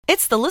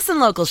It's the Listen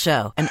Local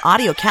Show, an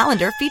audio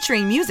calendar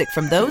featuring music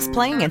from those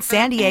playing in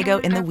San Diego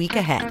in the week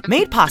ahead.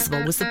 Made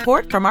possible with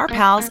support from our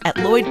pals at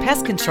Lloyd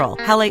Pest Control,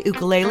 Halle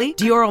Ukulele,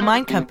 Dioro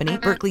Mine Company,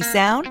 Berkeley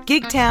Sound,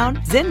 Gig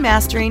Town, Zen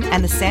Mastering,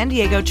 and the San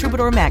Diego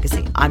Troubadour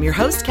Magazine. I'm your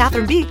host,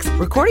 Catherine Beeks,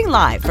 recording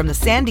live from the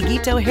San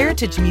Dieguito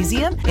Heritage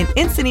Museum in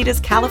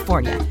Encinitas,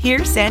 California.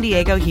 Here's San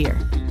Diego Here.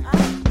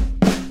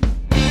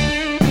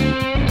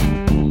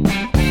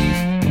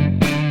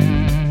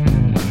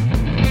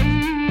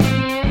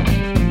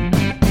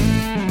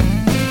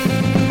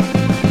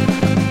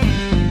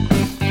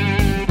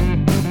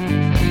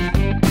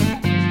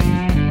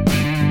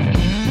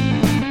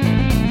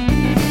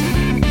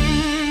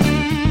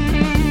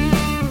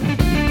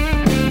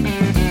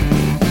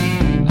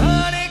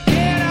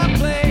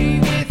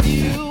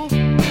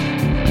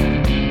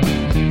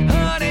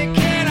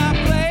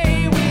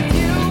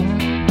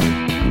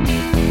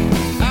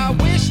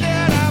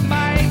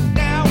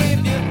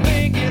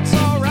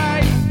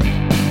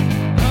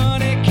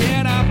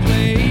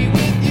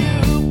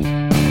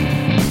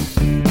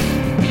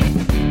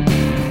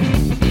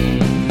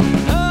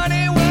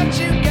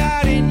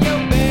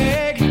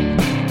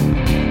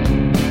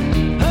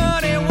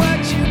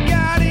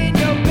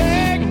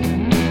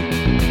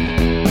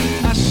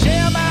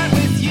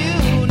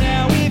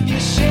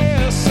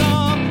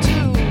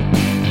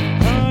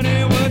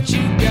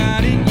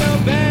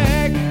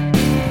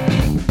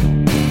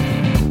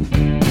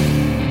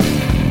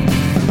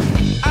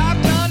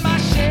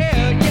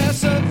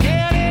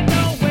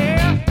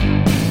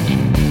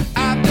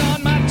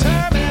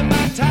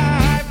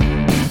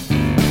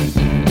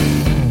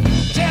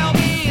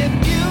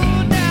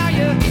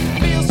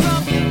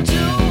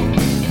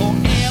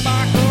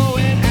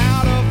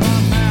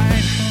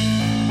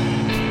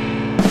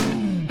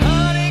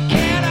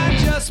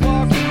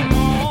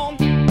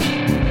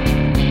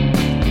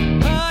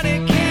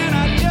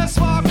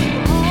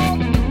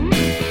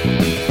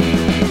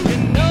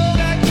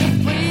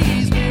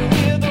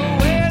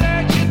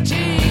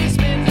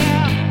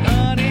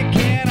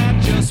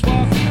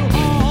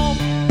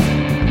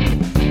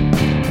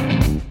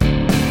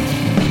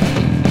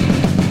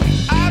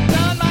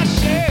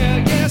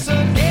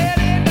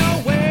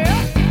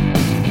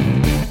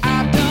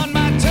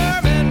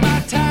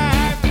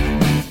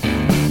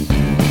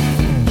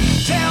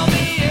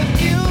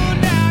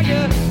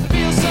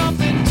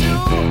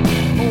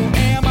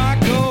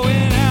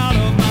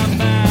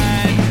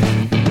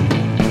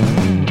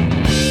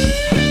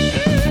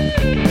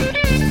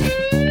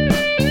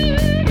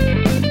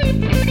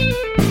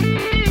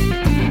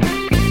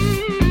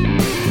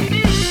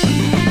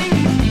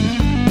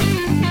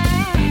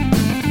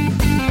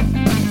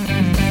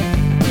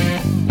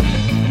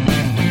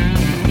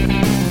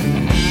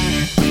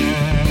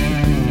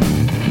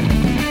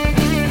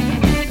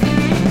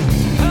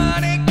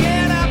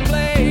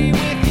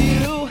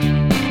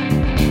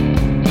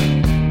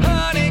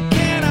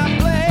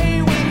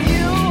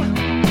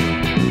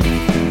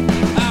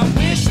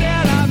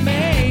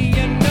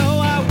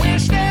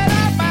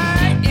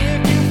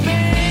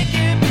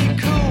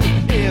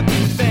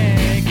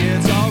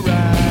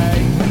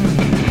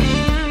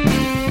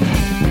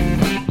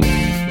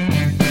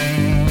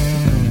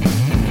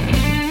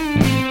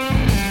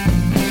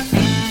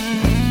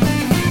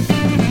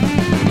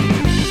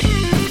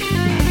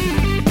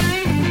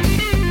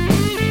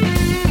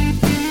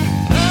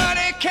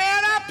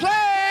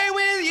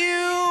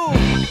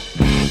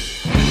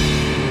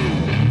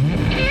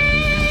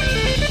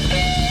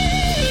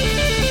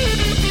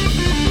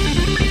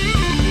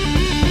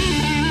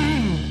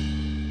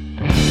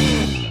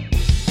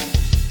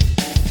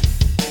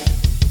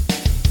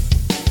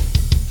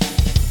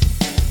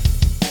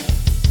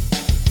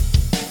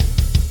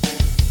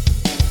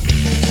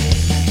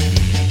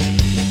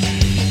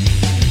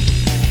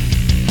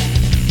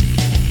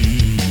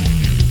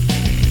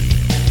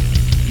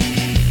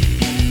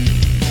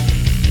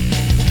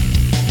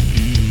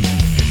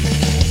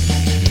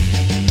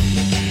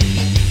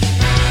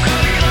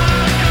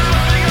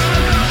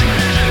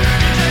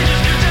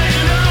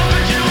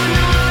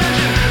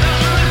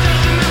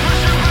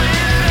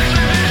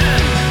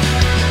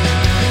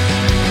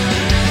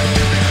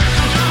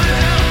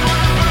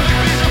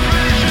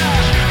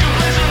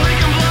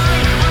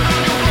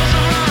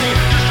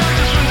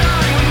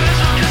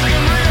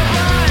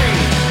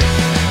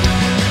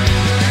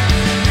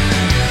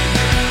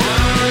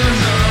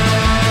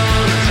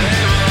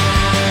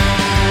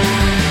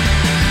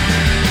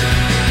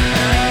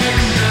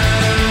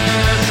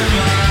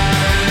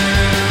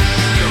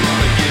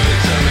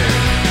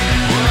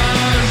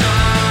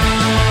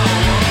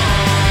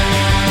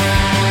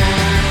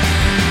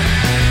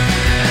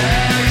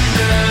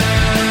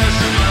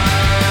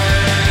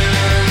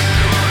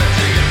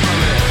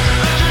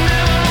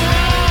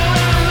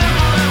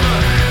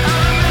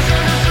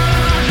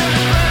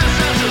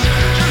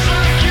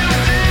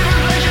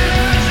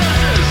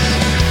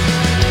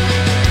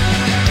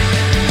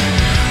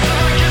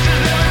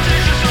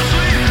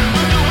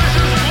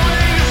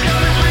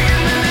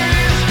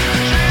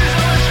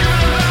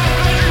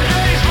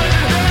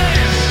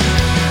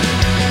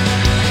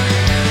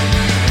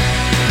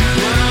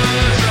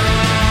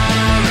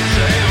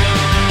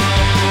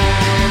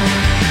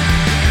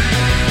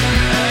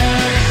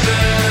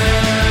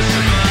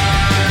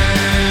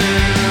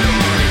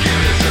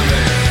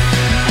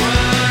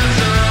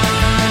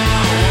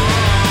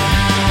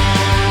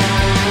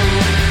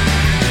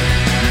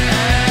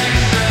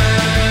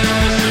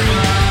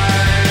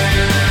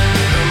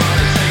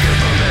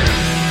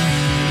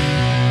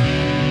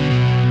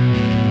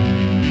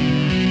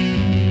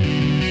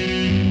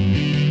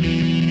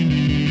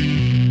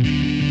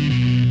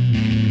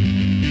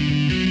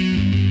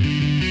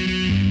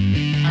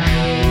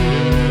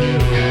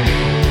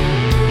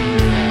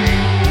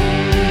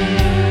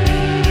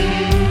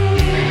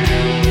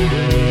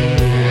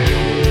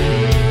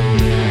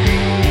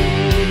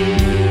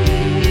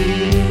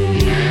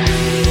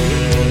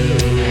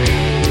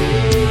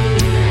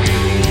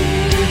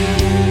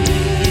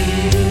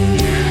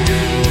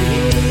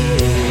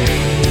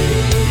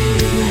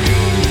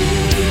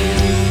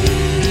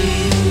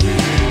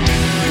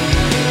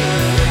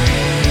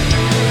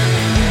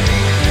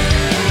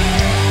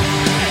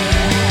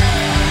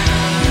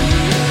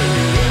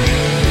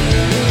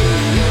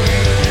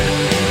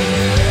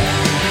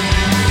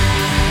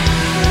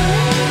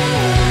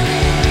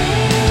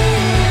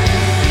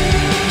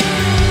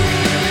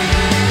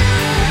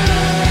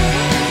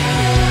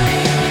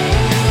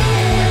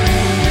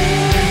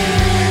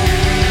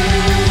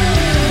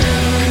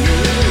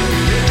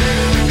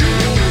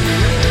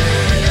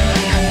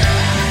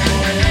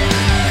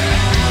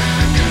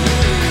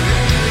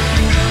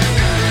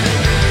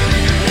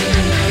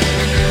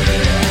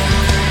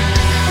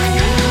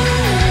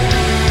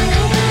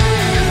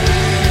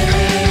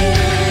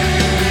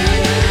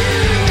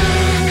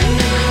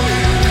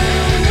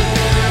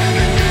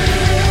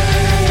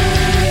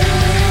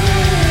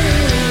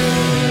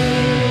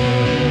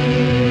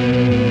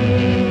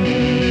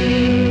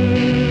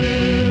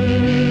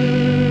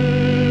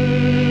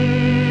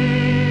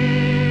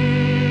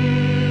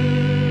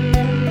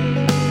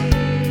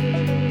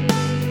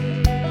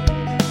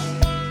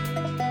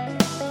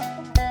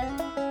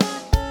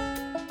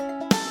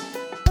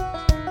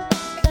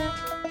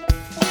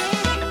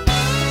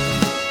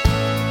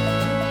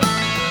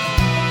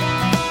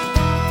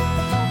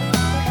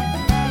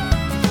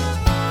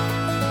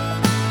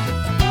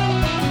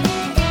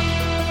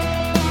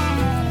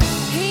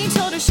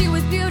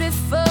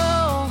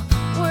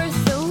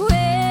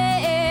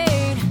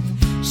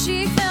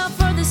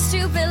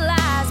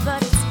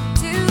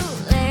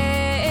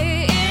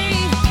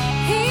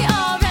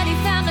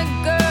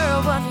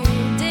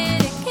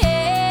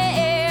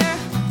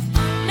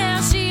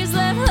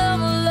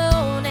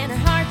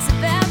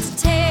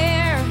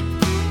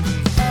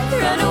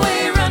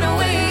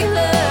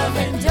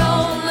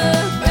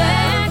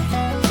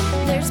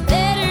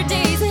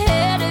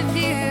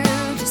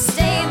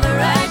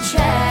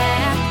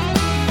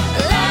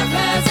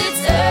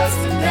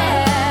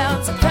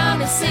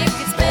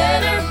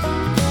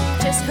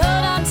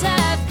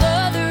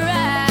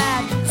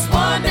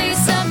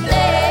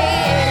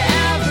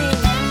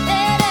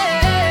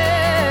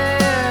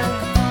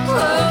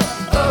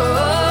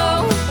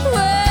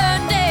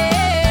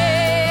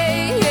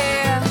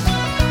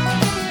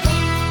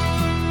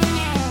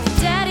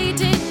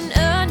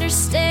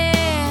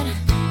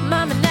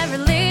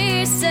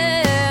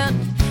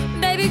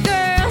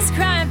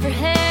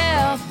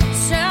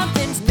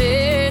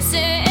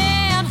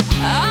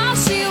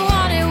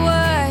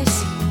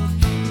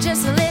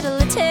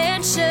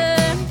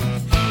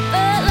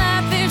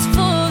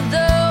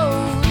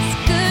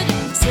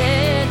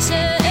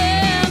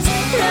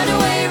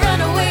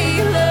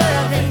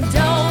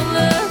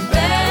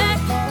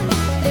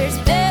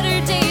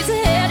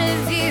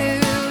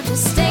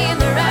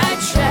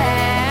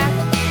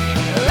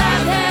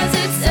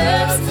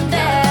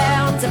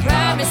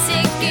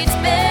 it gets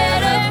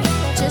better.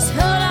 Just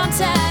hold on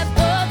tight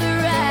for the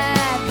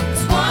ride.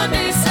 'Cause one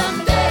day,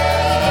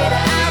 someday,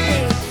 I'll be.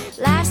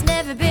 Life's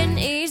never been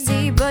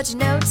easy, but you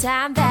know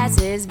time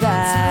passes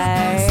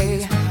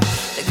by.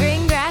 The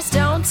green grass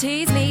don't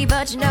tease me,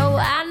 but you know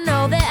I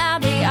know that I'll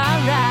be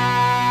alright.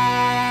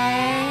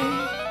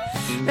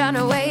 Run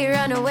away,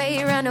 run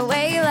away, run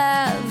away,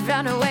 love.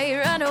 Run away,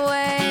 run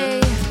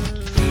away.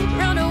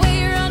 Run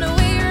away, run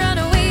away, run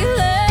away,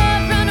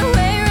 love. Run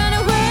away, run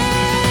away.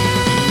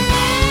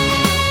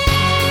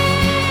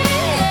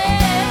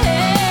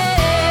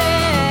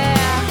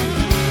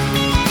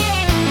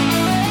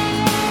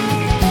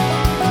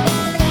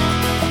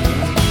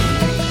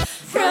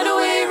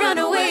 Run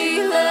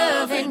away,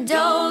 love, and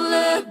don't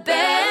look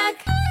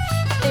back.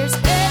 There's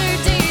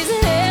better days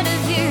ahead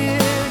of you.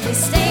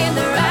 Just stay in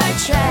the right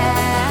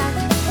track.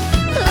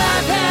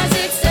 Life has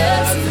its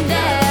ups and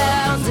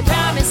downs. I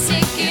promise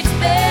it gets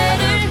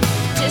better.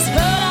 Just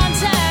hold on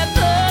tight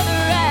for the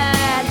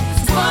ride.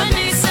 'Cause one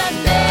day,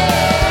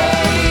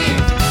 someday,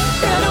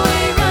 run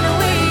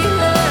away,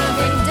 love,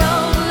 and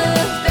don't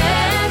look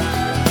back.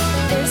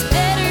 There's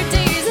better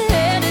days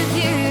ahead of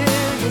you.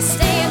 Just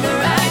stay in the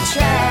right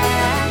track.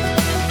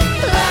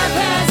 Life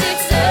has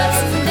its ups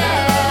and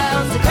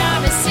downs. I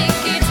promise it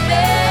gets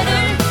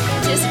better.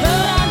 Just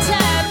hold on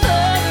tight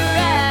for the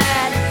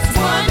ride. 'Cause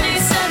one day,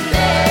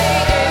 someday,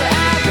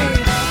 I'll be.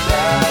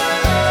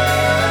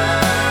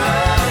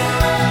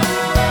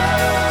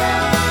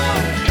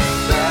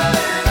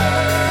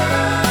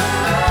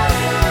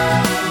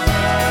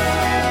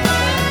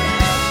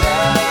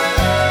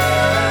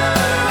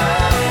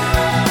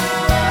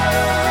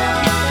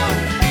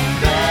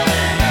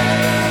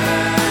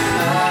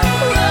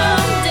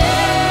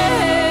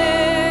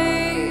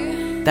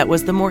 That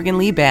was the Morgan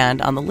Lee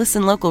Band on the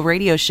Listen Local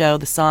radio show,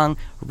 the song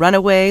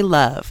Runaway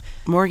Love.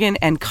 Morgan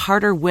and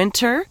Carter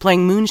Winter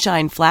playing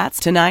Moonshine Flats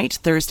tonight,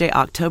 Thursday,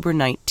 October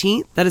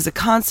 19th. That is a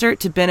concert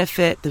to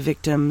benefit the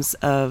victims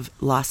of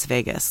Las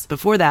Vegas.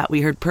 Before that,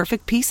 we heard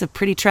Perfect Piece of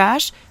Pretty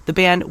Trash, the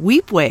band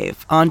Weep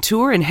Wave, on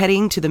tour and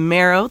heading to the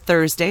Marrow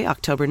Thursday,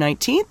 October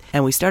 19th.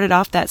 And we started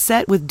off that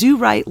set with Do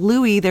Right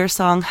Louie, their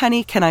song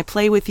Honey, Can I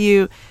Play With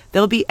You?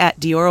 They'll be at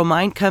Dioro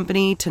Mind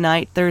Company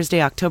tonight, Thursday,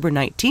 October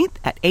 19th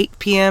at 8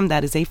 p.m.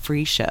 That is a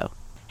free show.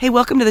 Hey,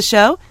 welcome to the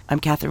show. I'm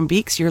Catherine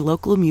Beeks, your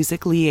local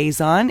music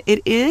liaison.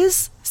 It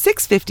is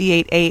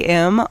 6:58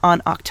 a.m.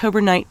 on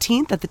October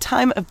 19th at the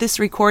time of this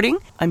recording.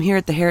 I'm here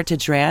at the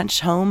Heritage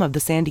Ranch, home of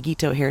the San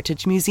Dieguito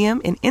Heritage Museum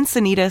in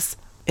Encinitas,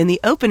 in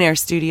the open-air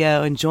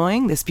studio,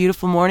 enjoying this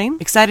beautiful morning.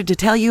 Excited to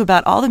tell you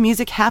about all the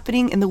music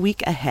happening in the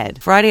week ahead.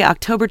 Friday,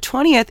 October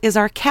 20th is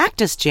our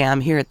Cactus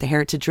Jam here at the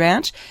Heritage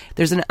Ranch.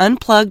 There's an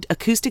unplugged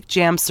acoustic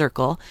jam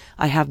circle.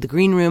 I have the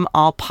green room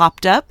all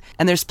popped up,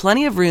 and there's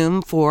plenty of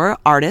room for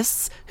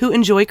artists who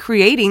enjoy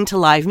creating to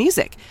live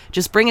music.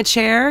 Just bring a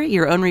chair,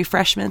 your own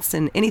refreshments,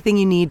 and anything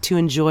you need to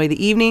enjoy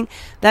the evening.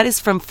 That is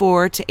from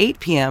 4 to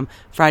 8 p.m.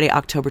 Friday,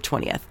 October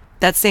 20th.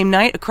 That same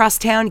night, across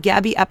town,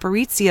 Gabby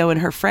Aparicio and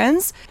her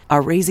friends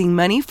are raising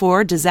money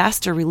for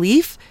disaster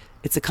relief.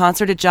 It's a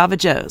concert at Java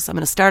Joe's. I'm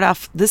going to start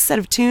off this set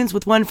of tunes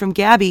with one from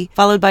Gabby,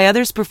 followed by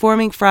others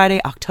performing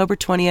Friday, October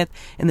 20th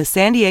in the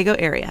San Diego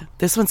area.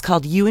 This one's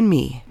called You and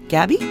Me.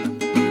 Gabby?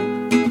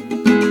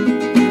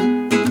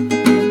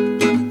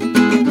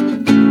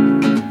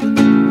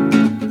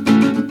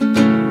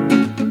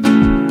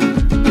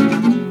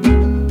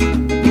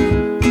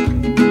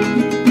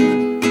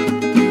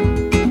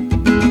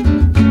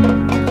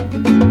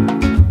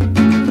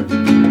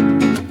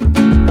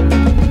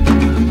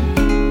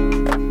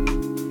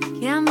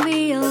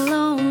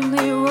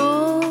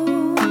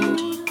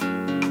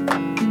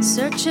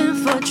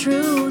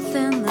 Truth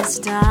in the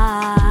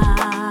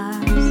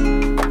stars,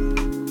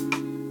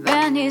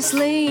 many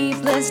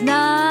sleepless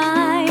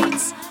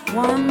nights,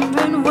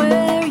 wondering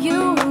where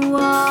you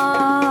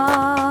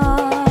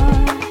are.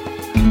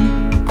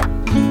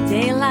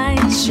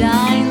 Daylight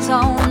shines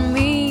on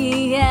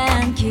me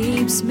and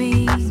keeps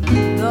me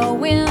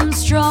going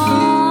strong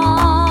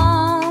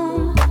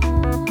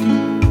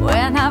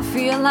when I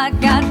feel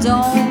like I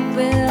don't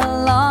belong.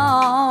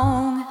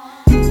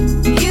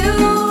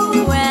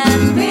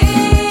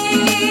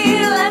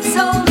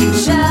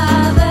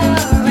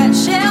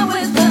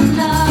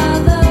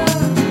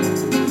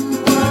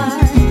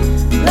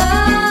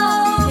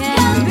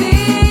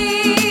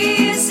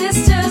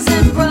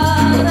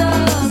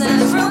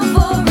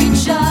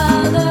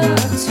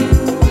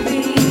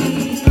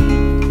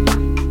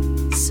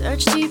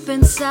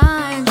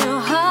 Inside your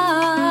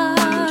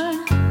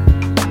heart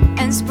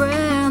and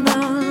spread the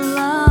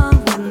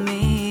love with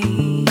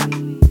me.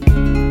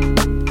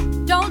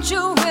 Don't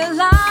you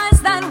realize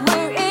that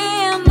we're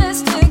in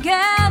this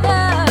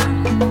together?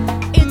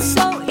 It's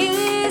so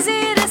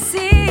easy to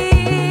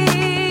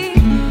see.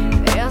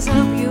 There's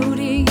a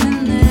beauty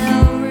in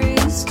every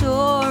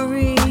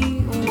story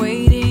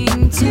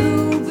waiting to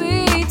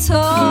be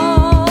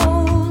told.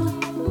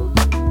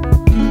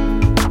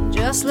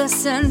 Just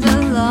listen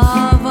to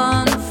love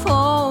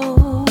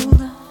unfold.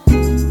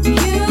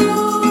 You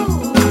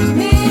and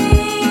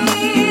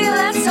me,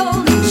 let's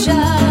hold each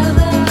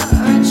other.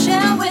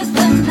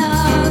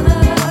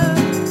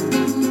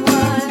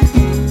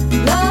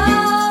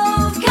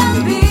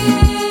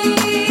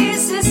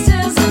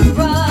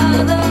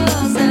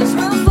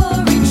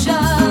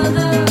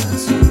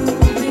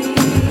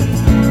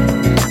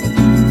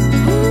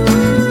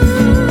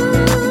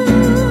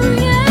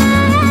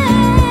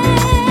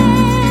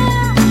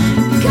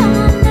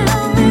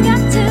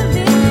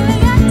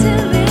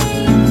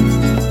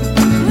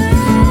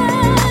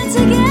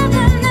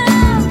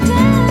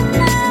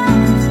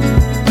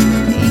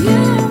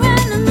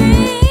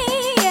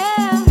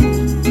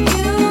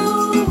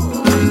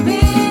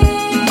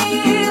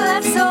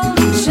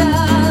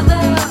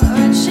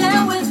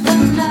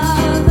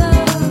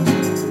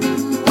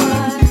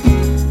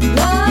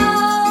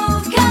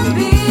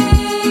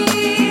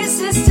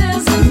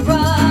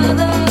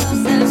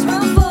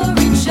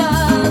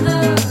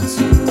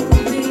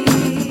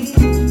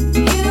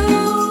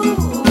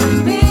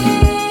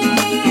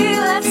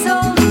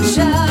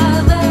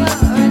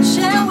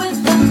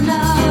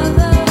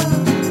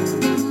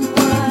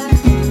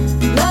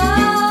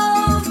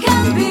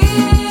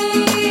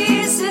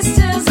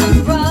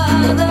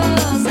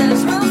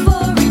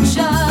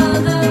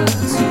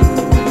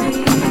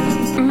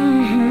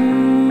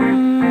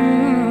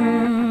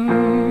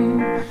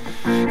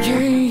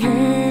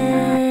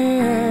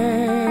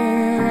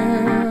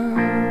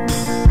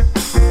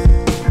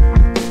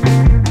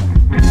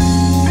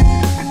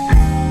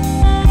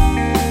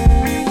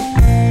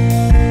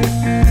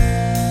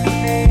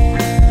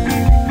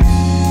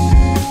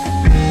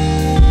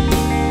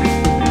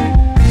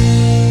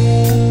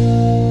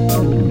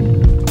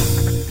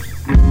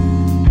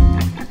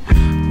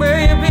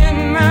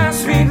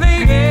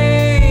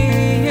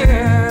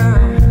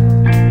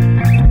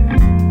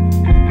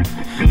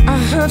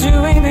 but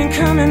you ain't been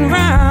coming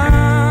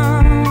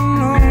round.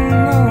 Oh,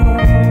 no.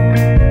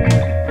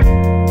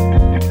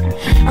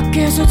 I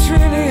guess it's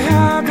really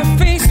hard to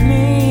face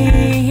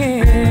me,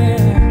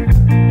 yeah,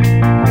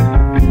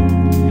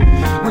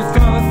 with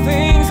all the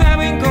things that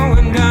been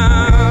going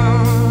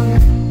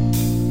down.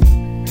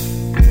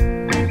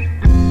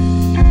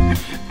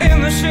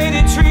 And the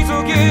shady trees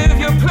will give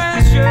you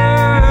pleasure.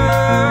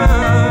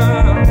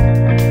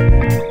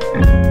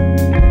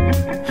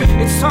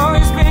 It's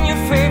always been your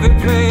favorite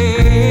place.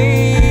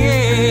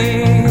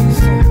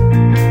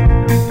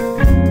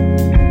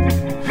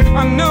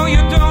 I know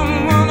you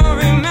don't wanna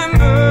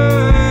remember,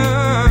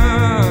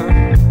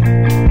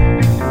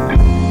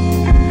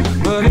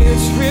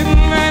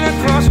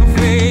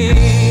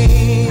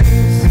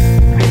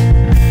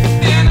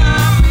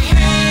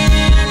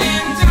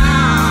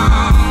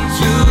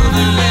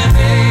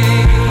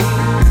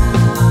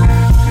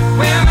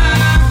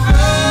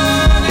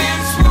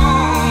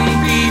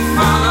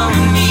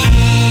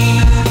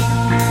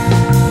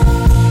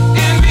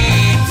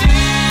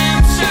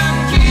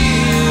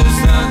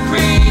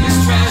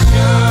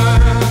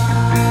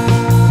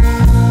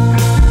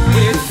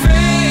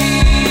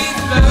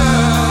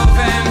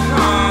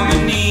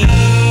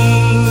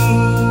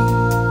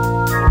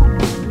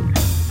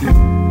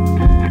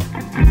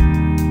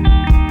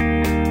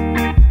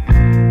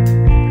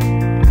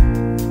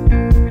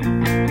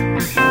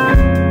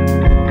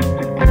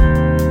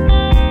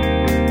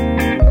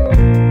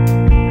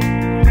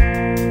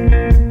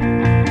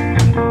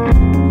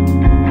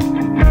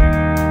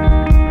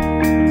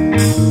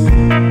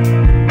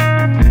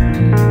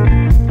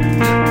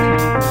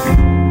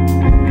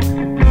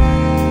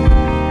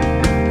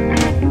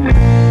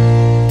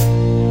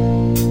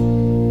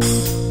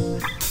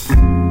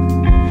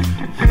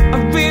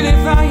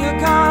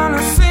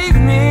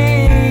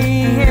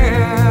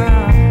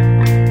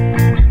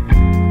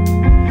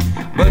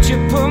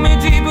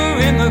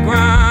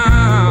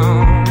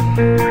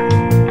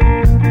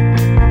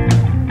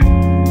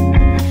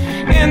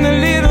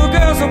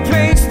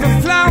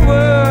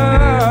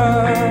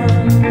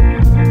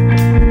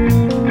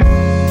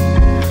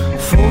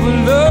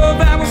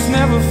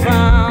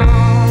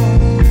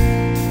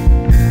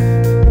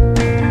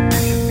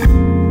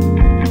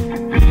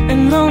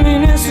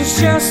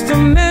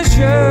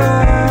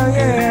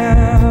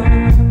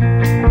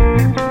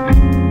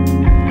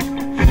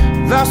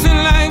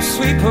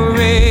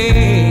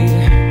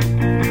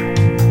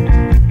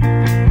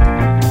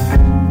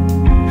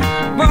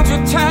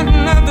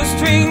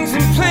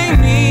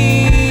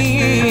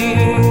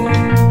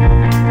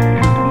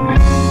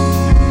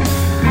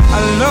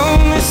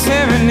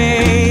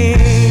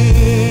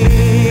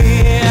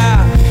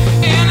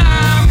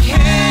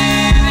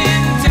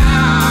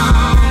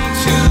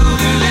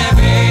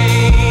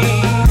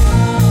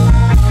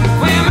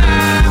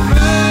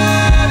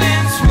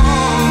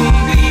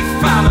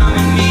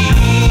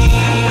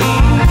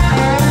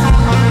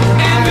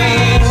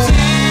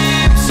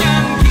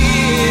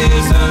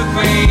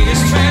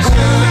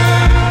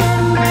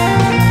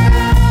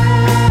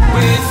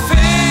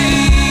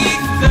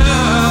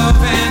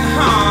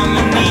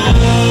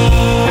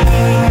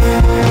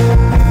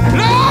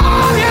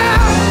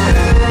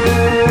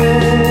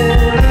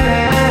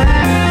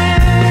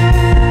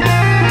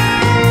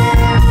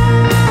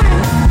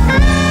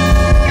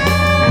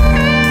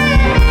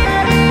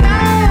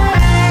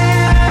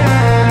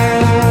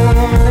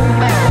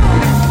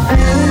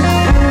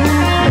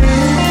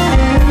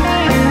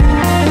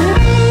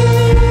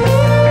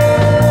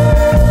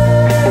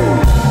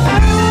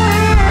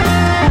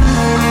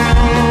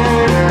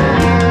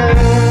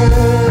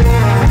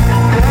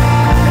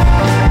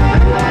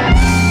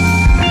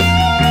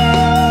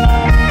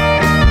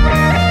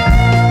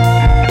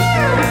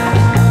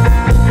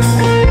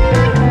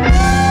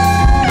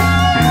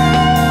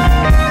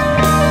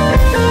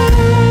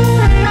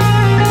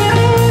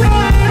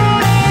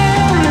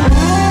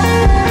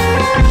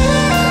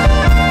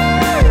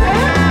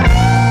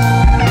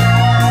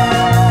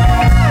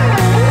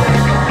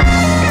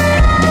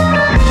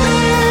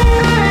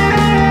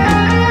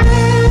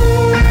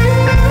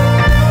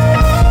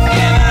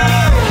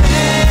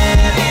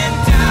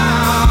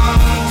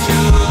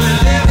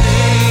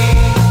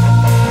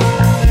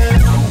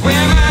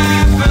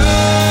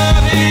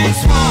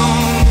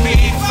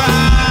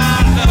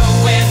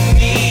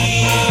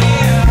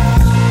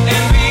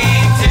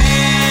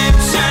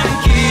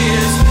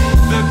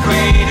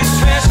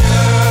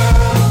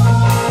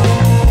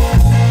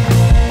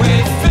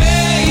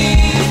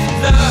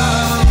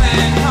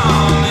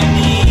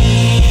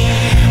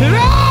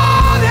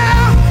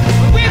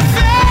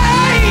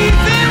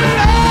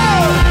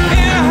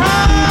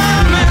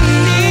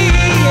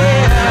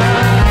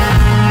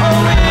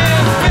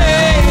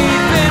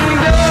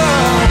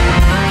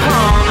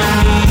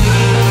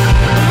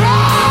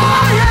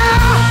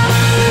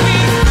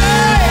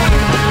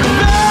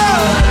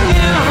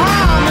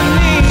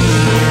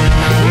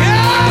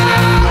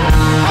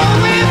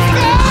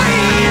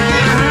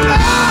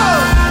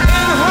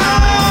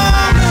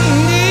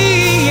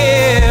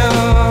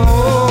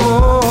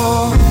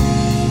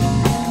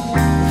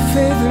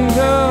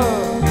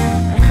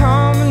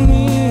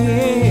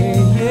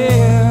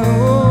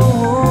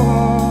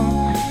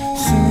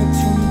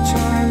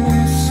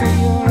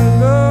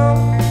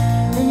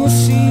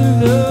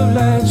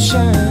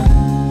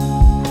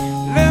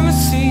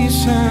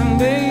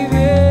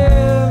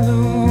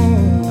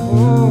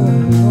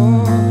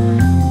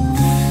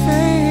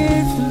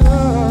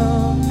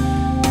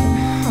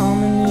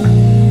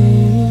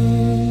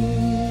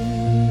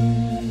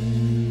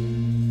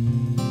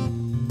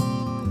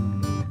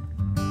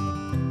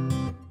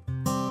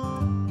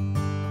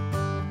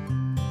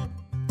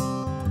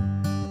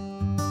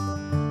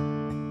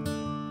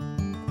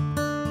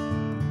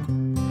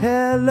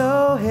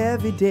 Hello,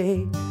 heavy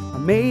day, I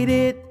made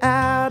it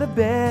out of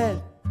bed.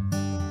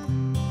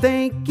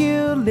 Thank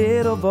you,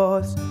 little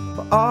voice,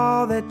 for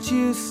all that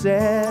you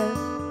said.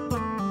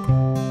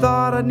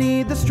 Thought I'd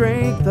need the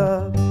strength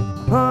of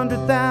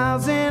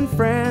 100,000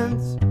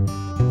 friends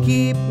to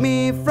keep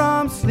me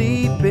from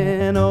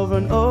sleeping over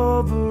and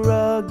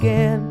over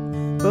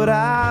again. But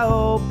I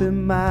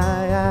open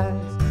my eyes,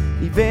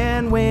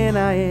 even when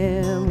I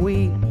am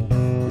weak,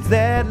 'cause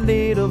that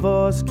little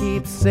voice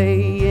keeps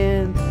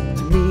saying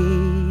to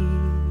me,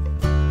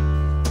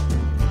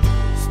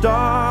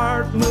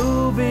 start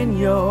moving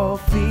your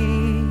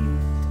feet.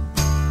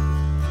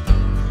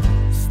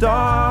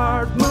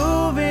 Start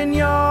moving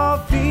your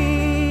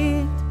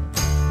feet.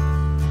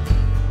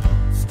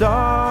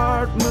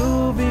 Start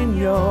moving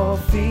your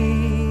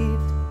feet.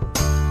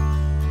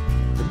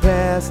 The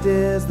past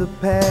is the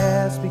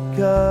past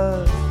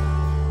because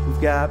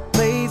we've got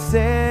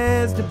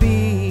places to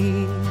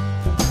be.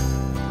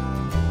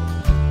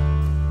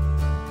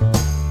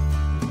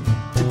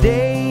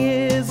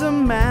 Today is a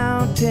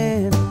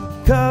mountain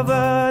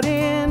covered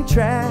in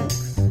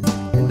tracks,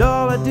 and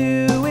all I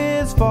do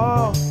is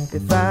fall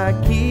if I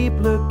keep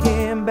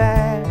looking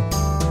back.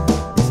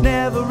 It's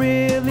never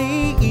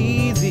really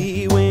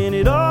easy when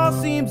it all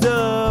seems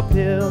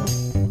uphill.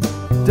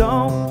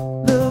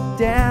 Don't look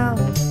down,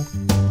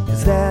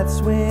 'cause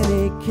that's when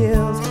it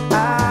kills.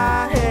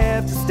 I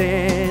have to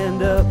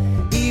stand up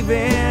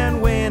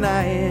even when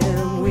I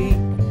am weak,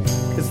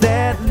 'cause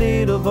that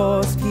little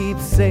voice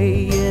keeps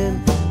saying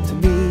to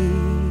me,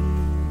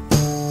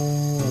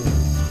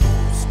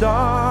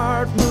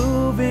 start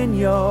moving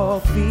your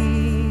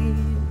feet.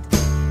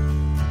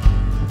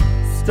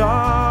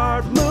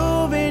 Start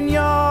moving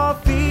your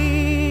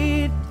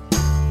feet.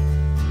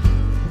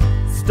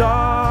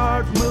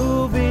 Start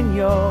moving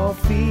your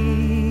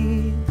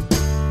feet.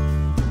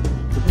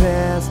 The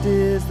past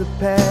is the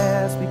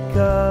past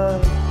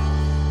because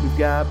we've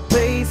got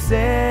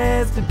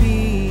places to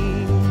be.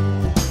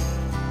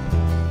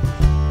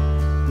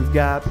 We've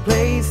got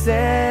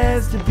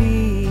places to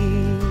be.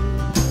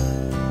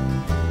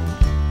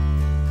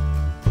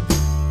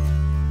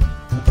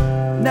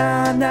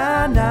 Na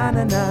na na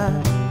na na.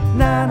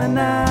 Na na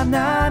na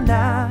na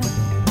na.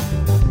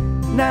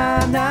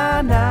 Na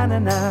na na na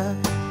na.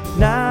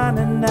 Na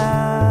na na.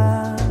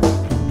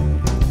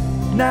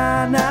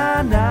 Na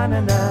na na na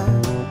na.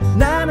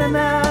 Na na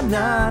na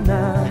na na.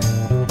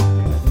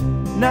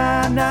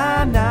 Na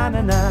na na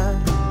na na.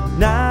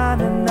 Na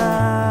na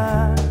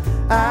na.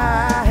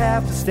 I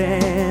have to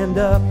stand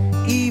up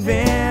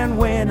even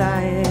when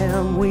I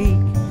am weak,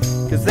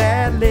 'cause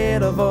that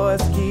little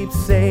voice keeps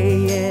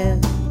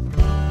saying,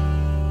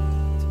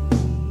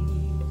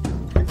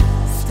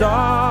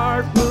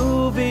 start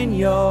moving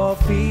your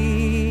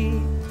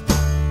feet.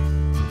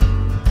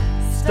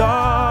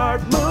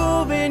 Start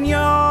moving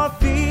your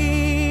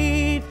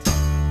feet.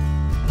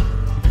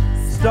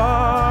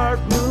 Start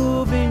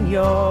moving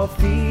your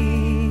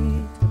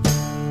feet.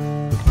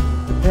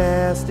 The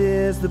past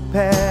is the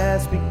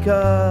past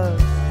because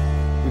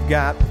we've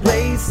got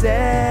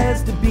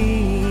places to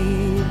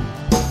be.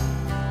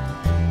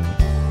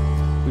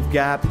 We've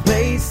got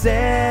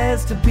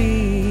places to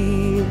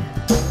be.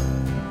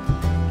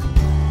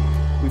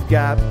 We've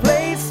got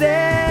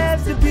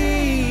places to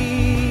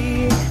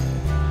be.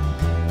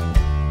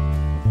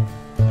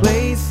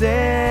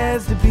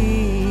 Places to be.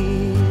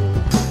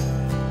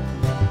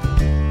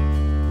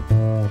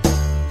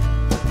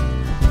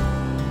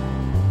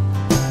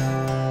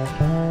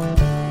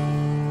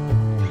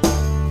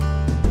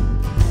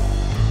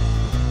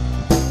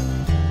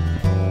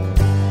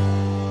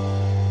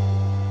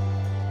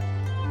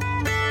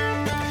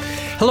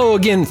 Hello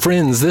again,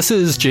 friends. This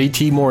is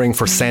JT Mooring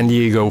for San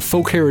Diego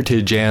Folk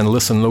Heritage and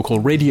Listen Local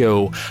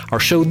Radio. Our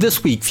show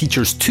this week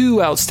features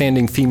two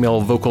outstanding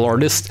female vocal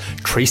artists,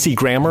 Tracy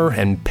Grammer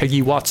and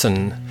Peggy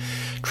Watson.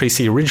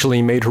 Tracy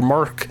originally made her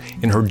mark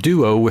in her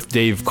duo with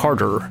Dave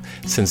Carter.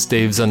 Since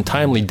Dave's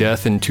untimely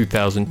death in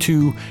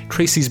 2002,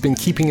 Tracy's been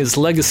keeping his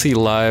legacy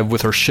alive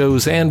with her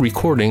shows and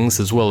recordings,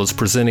 as well as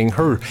presenting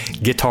her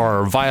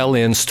guitar,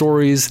 violin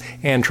stories,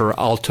 and her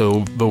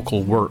alto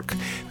vocal work.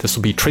 This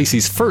will be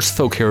Tracy's first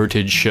Folk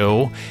Heritage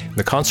show.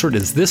 The concert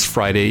is this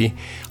Friday,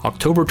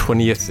 October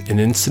 20th in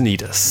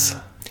Encinitas.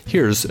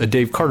 Here's a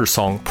Dave Carter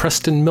song,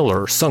 Preston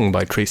Miller, sung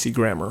by Tracy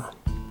Grammer.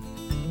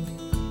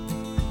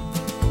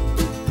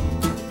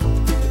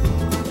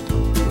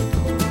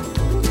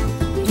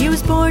 He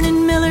was born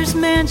in Miller's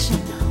mansion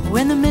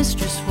when the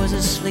mistress was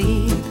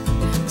asleep,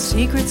 the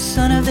secret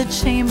son of the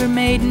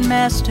chambermaid and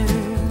master.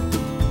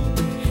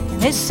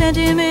 And they sent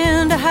him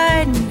into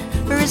hiding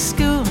for his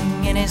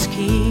schooling and his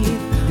keep,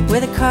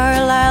 with the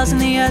Carlyles and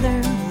the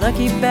other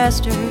lucky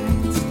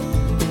bastards.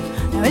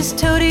 Now his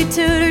toady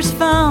tutors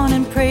fawn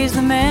and praise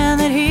the man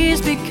that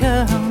he's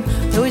become,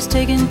 though he's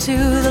taken to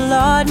the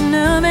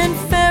laudanum and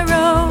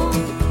Pharaoh.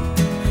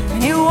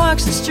 He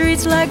walks the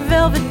streets like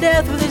velvet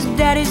death with his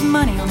daddy's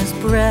money on his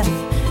breath,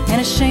 and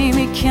a shame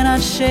he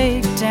cannot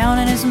shake down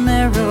in his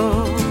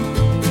marrow.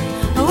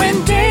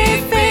 When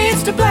day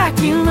fades to black,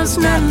 you must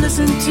not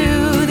listen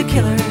to the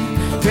killer.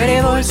 Pretty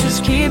voices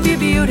keep you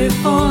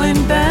beautiful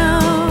and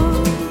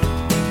bound.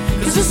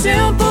 'Cause the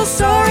simple,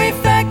 sorry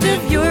fact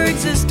of your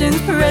existence,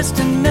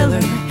 Preston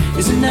Miller,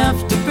 is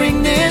enough to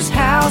bring this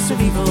house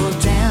of evil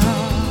down.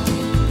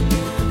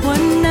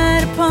 One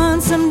night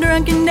upon some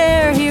drunken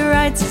dare, he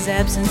writes his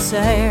absent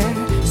sire,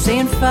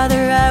 saying,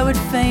 Father, I would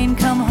fain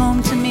come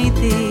home to meet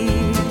thee.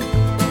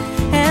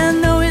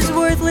 And though his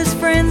worthless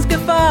friends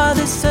guffaw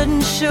this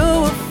sudden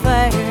show of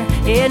fire,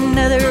 he had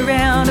another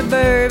round of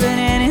bourbon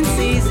and it's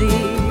easy.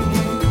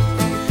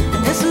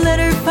 And this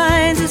letter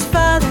finds his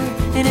father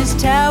in his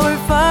tower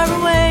far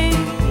away,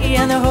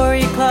 and the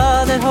hoary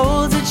claw that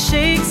holds it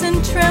shakes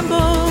and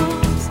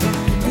trembles.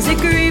 Is it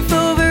grief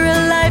over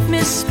a life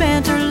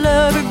misspent, or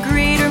love, or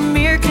greed, or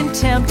mere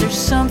contempt, or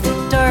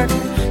something darker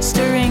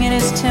stirring in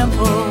his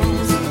temples?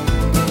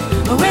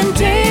 When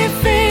day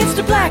fades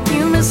to black,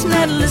 you must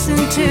not listen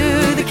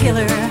to the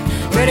killer.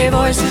 Pretty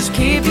voices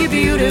keep you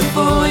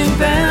beautiful and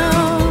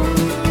bound.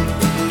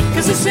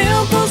 'Cause the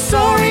simple,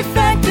 sorry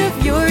fact of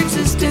your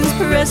existence,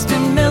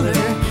 Preston Miller,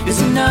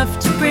 is enough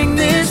to bring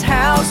this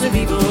house of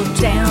evil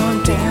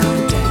down,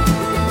 down, down.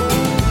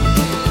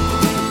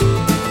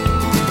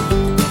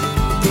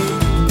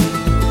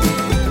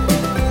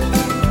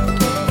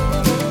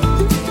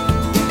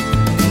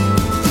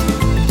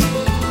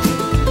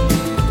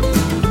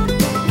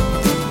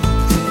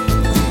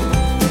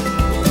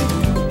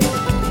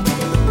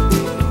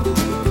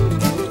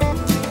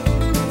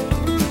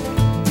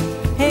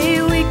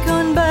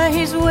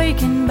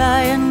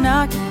 By a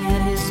knocking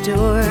at his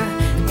door,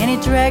 and he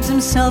drags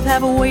himself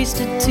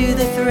half-wasted to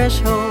the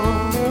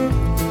threshold.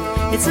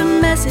 It's a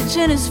message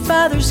in his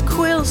father's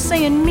quill,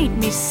 saying, meet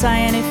me,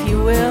 scion, if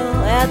you will,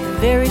 at the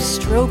very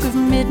stroke of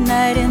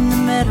midnight in the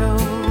meadow.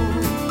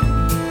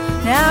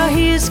 Now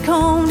he has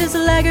combed his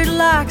laggard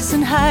locks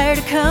and hired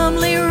a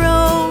comely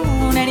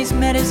roan, and he's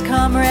met his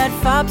comrade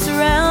fops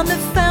around the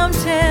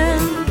fountain,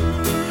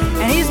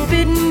 and he's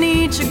bidden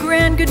each a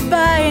grand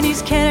goodbye, and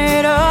he's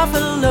cantered off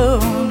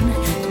alone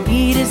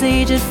meet his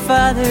aged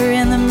father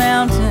in the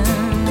mountains.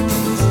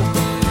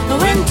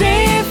 When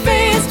day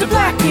fades to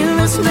black, you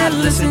must not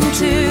listen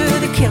to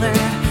the killer.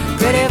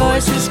 Pretty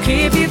voices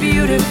keep you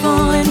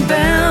beautiful and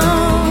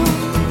bound.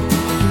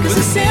 'Cause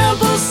the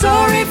simple,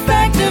 sorry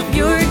fact of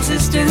your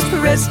existence,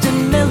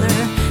 Preston Miller,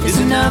 is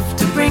enough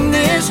to bring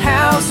this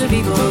house of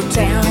evil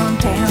down,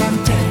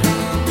 down, down.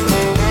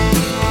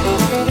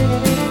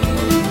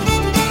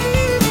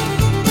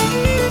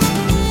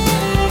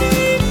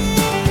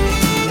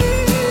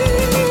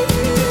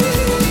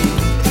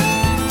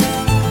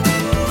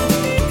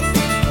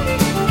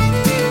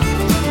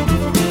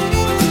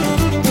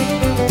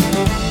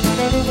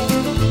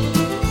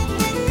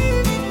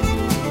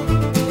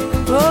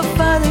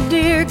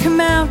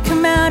 Come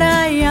out,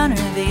 I honor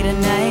thee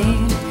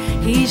tonight.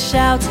 He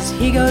shouts as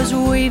he goes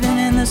weaving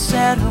in the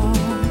saddle,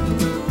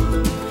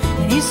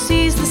 and he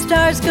sees the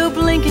stars go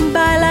blinking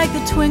by like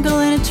the twinkle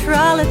in a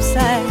trollop's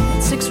eye.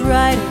 6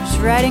 riders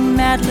riding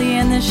madly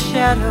in the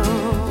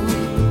shadows.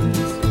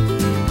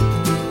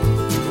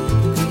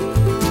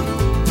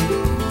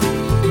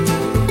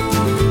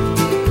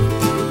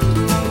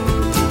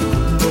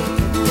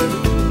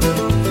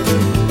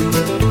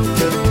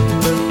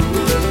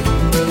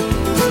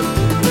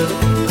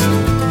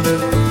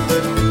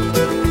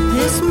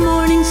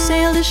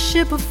 A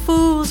ship of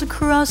fools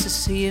across a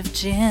sea of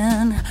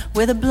gin,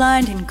 with a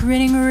blind and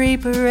grinning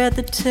reaper at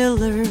the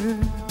tiller.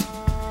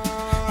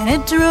 And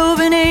it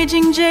drove an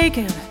aging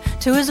Jacob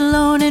to his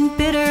lone and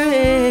bitter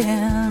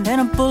end,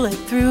 and a bullet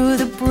through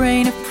the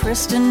brain of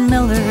Preston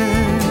Miller.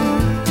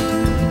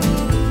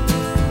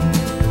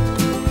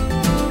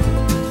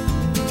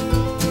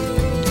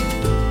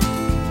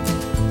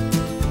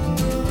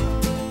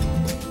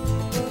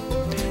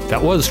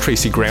 That was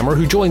Tracy Grammer,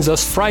 who joins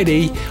us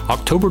Friday,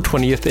 October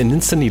 20th in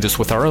Encinitas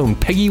with our own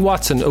Peggy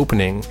Watson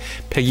opening.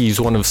 Peggy's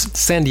one of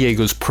San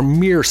Diego's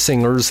premier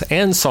singers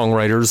and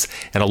songwriters,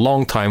 and a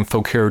longtime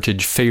folk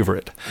heritage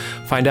favorite.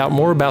 Find out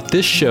more about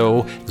this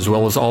show, as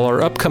well as all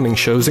our upcoming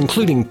shows,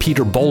 including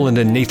Peter Boland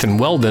and Nathan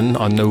Weldon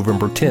on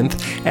November 10th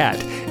at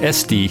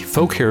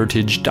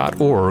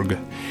sdfolkheritage.org.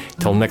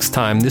 Till next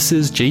time, this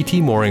is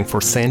JT Mooring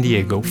for San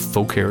Diego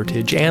Folk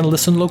Heritage and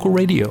Listen Local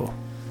Radio.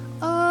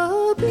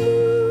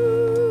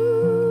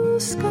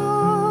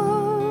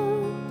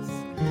 Scarf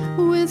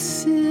with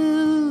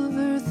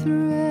silver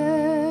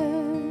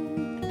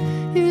thread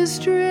is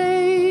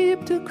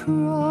draped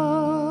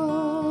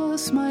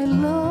across my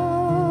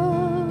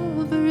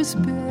lover's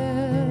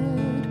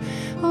bed.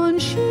 On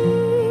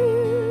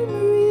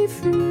shimmery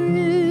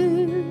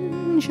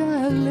fringe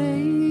I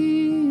lay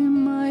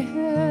my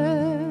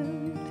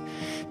head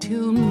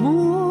till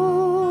morning.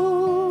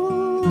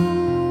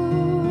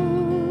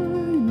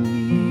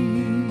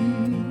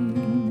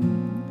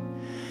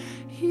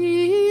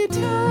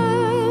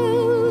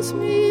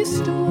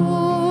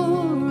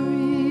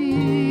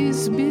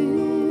 Stories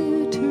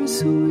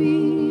bittersweet,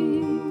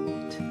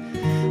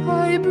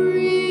 I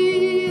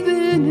breathe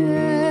in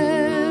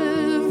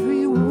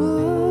every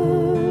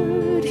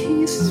word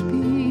he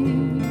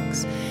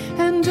speaks,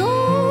 and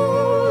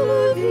all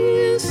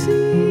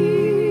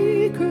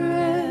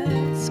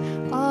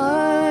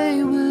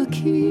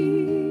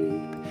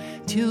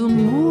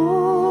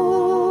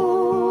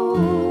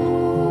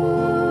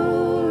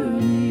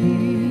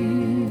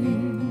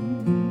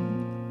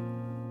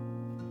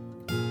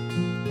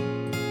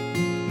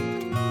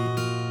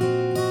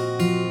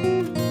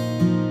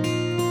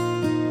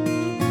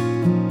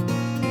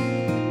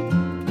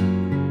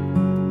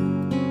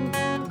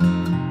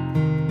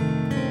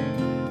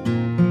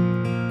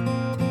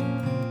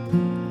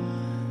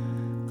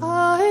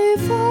I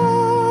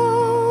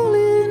fall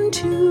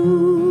into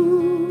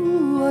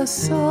a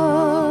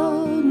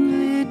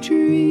sunlit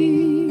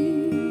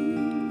dream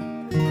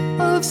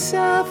of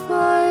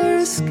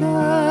sapphire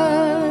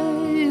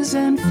skies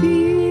and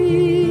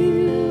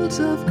fields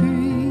of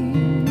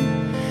green.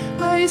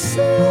 I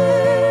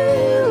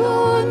sail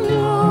on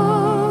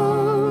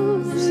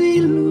love's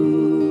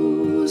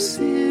elusive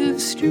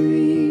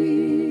stream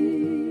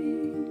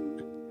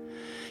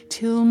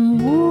till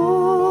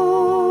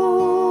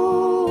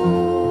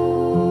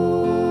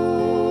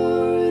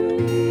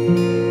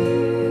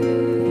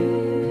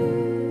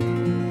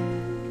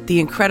The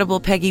incredible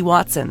Peggy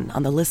Watson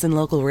on the Listen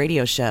Local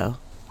radio show.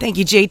 Thank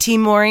you, JT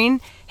Mooring.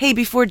 Hey,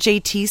 before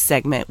JT's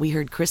segment, we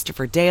heard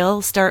Christopher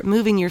Dale, Start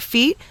Moving Your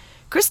Feet.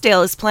 Chris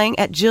Dale is playing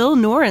at Jill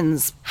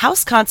Noren's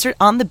house concert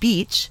on the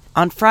beach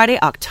on Friday,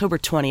 October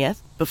 20th.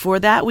 Before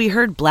that, we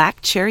heard Black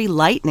Cherry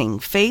Lightning,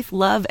 Faith,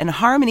 Love, and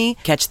Harmony.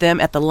 Catch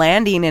them at the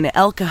Landing in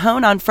El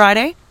Cajon on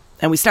Friday.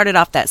 And we started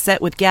off that set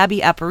with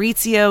Gabby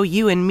Aparicio,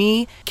 You and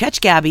Me.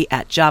 Catch Gabby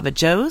at Java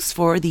Joe's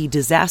for the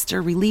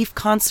Disaster Relief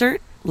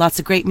Concert. Lots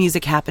of great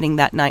music happening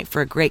that night for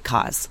a great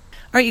cause.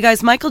 All right, you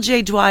guys, Michael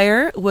J.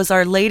 Dwyer was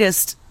our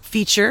latest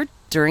feature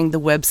during the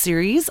web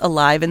series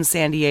Alive in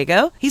San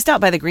Diego. He stopped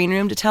by the Green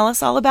Room to tell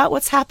us all about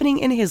what's happening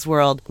in his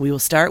world. We will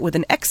start with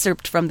an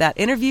excerpt from that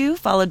interview,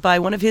 followed by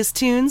one of his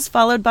tunes,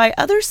 followed by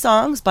other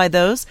songs by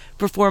those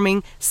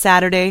performing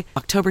Saturday,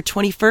 October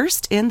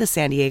 21st in the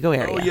San Diego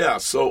area. Oh, yeah.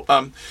 So,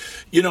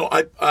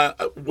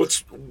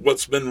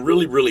 what's been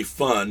really, really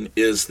fun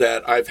is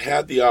that I've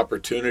had the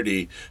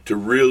opportunity to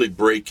really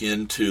break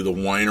into the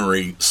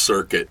winery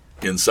circuit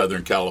in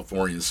Southern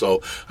California.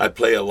 So I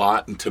play a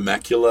lot in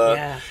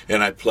Temecula,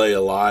 and I play a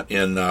lot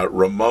in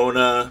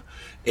Ramona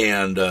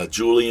and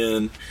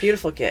Julian.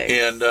 Beautiful gig.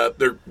 And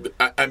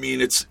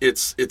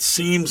it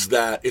seems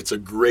that it's a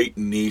great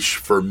niche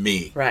for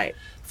me. Right.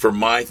 For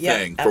my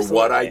thing, for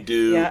what I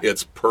do,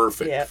 it's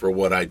perfect for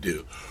what I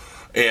do.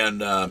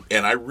 And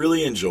I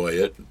really enjoy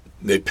it.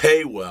 They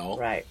pay well.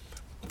 Right.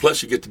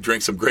 Plus, you get to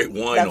drink some great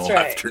wine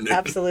afternoon.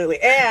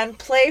 Absolutely. And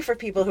play for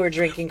people who are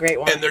drinking great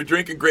wine. And they're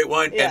drinking great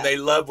wine, and they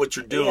love what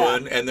you're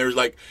doing. And they're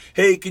like,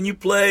 hey, can you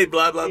play,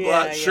 blah, blah,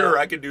 blah. Sure,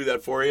 I can do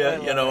that for you.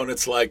 And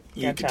it's like,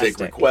 you can take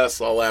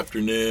requests all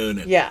afternoon.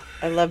 And,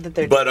 I love that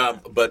they're doing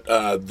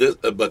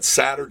that. But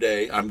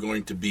Saturday, I'm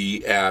going to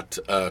be at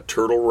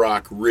Turtle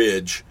Rock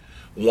Ridge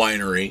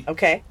Winery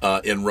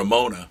in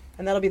Ramona.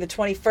 And that'll be the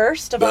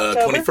 21st of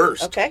October?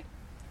 21st. Okay.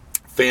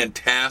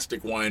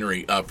 Fantastic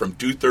winery from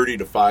 2:30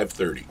 to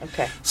 5:30.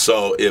 Okay.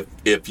 So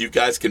if you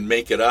guys can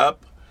make it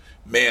up,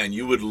 man,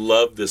 you would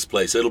love this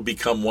place. It'll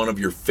become one of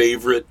your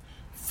favorite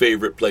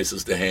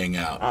places to hang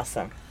out.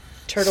 Awesome.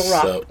 Turtle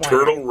Rock Winery.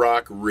 Turtle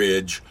Rock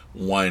Ridge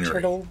Winery.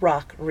 Turtle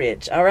Rock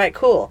Ridge. All right,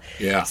 cool.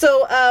 Yeah.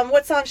 So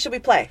what song should we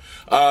play?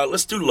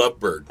 Let's do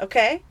Lovebird.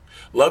 Okay.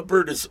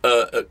 Lovebird is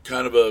a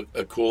kind of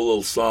a cool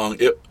little song.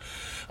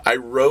 I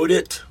wrote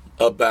it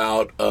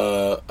about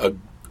a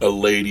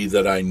lady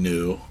that I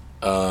knew.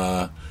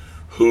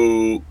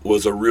 Who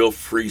was a real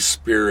free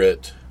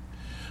spirit,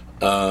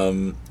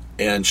 and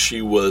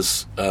she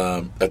was,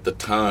 at the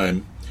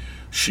time,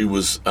 she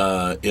was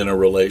in a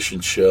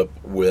relationship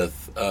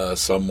with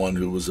someone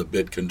who was a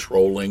bit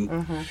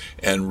controlling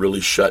and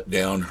really shut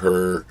down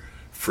her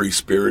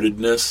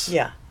free-spiritedness.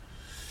 Yeah.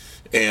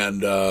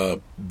 And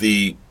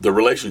the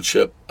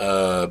relationship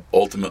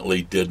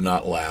ultimately did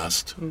not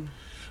last.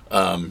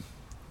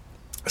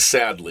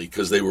 Sadly,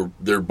 because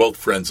they're both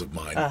friends of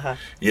mine,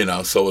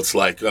 so it's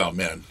like, oh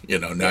man,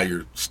 now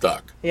you're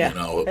stuck.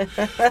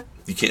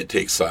 You can't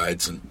take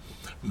sides,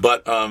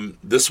 but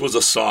this was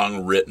a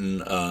song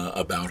written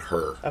about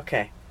her.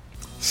 Okay.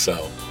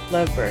 So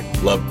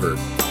Lovebird.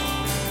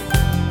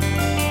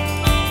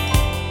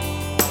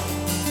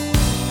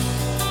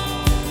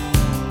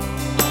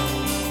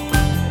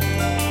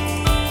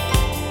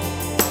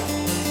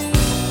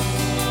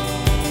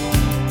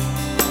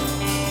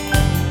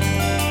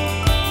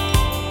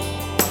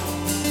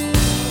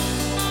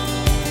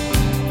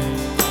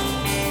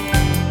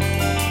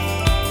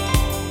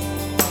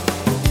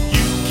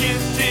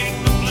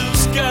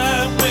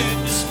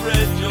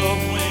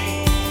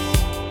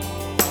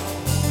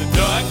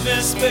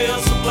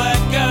 Spells a black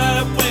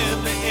eye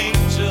when the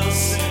angels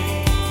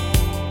sing.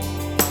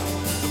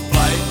 The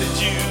light that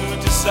you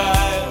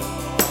desire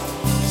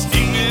is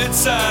deep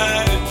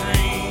inside a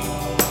dream.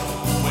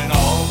 When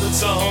all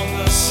that's on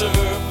the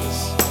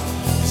surface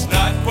is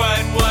not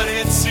quite what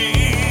it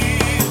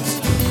seems.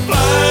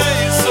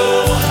 Fly so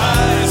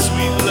high,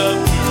 sweet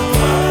love.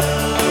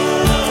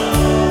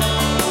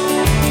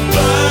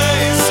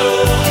 Fly so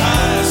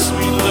high,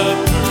 sweet love.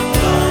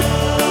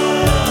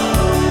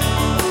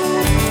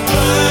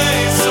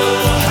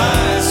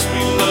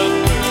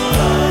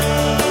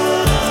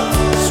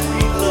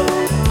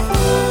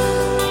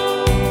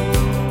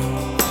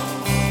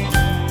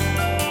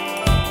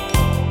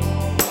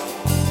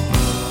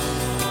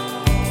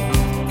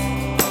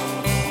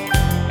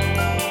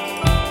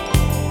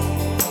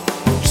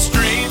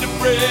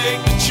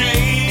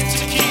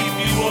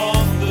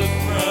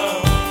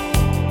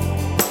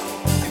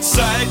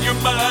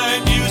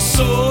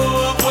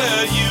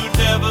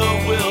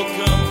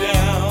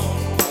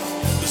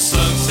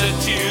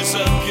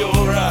 opens up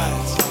your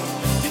eyes,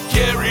 it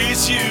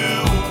carries you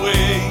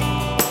away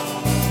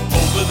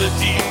over the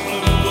deep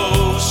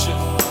blue ocean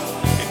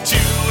into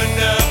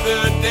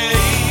another day.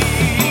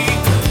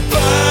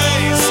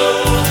 Fly so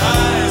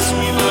high,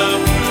 sweet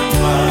lovebird,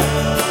 fly.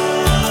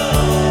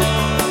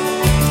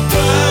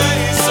 Fly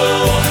so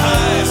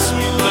high,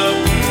 sweet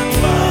lovebird,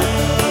 fly.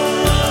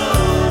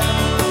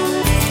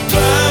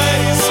 Fly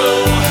so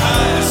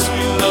high,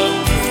 sweet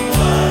lovebird,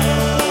 fly.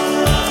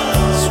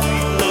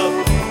 Sweet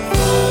lovebird,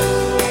 fly.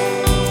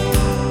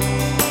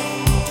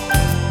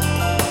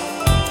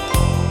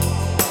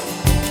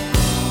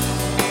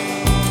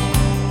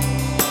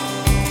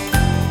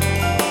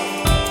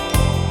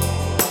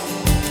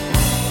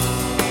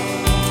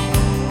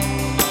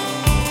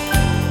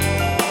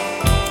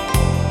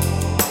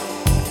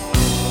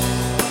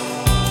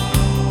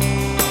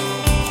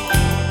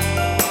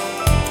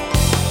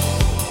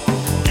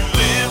 You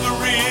live a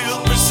real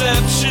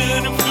perception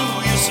of who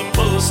you're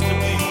supposed to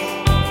be.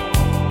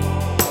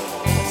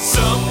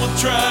 Some will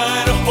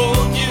try to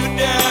hold you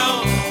down,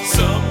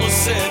 some will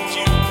set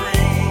you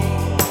free.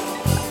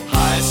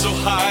 High so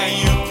high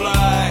you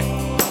fly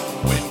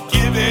when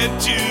given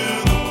to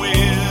the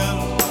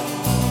wind.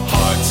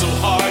 Heart so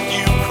hard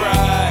you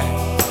cry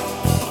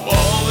of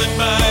all that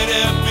might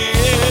have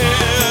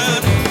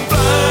been.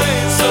 Fly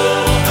so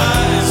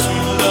high,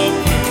 sweet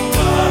lovebird,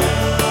 fly.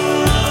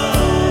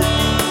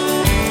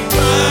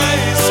 Fly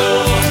so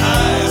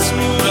high,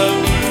 sweet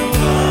lovebird,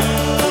 fly.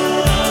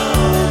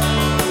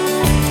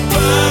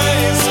 Fly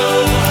so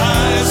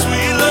high,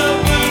 sweet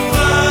lovebird,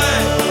 fly.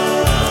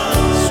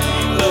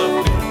 Sweet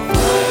lovebird,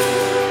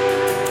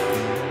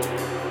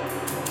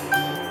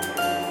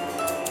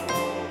 fly.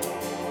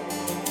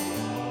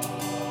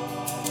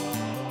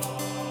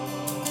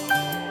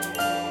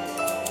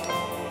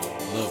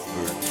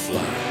 Lovebird,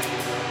 fly.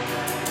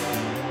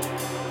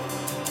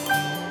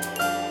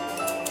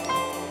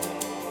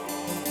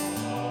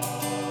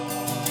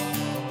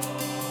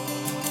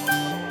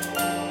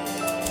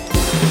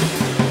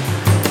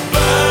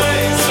 Fly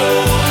so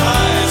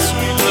high,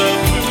 sweet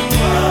lovebird,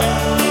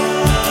 fly.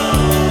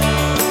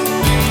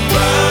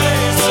 Fly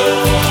so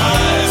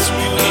high,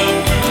 sweet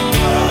lovebird,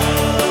 fly.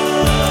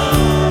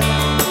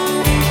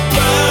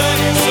 Fly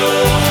so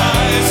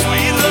high,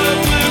 sweet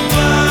lovebird,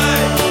 fly.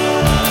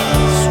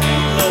 Sweet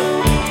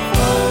lovebird,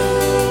 fly.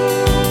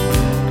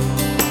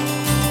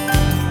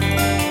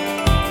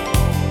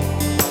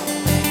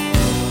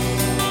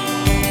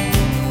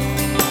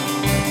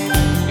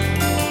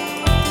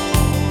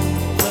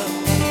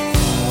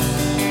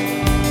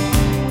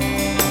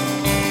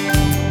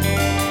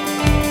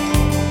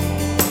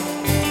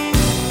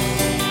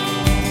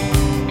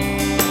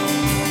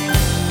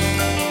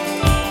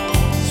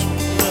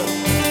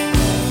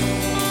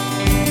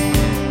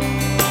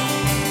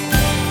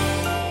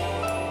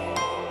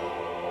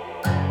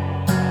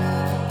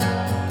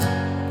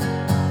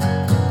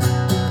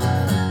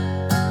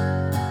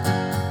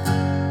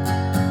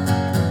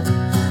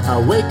 I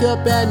wake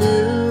up at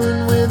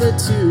noon with a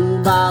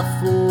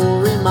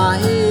 2x4 in my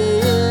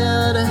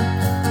head.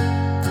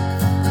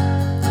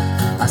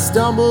 I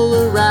stumble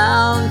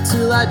around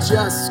till I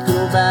just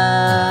go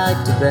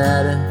back to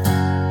bed.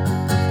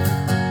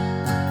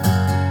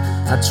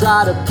 I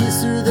try to piece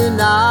through the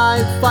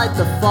night, fight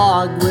the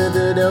fog with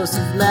a dose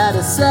of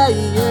medicine.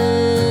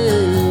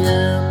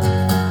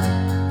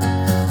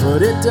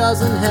 But it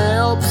doesn't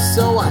help,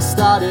 so I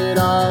start it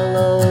all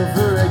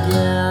over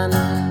again.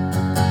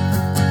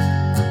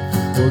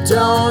 Well,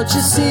 don't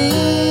you see,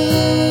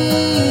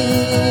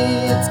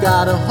 it's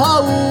got a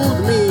hold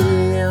me,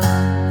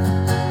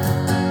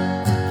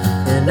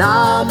 and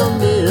I'm a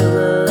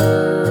mirror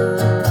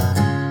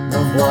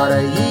of what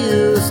I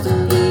used to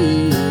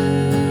be.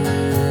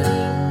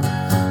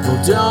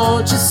 Well,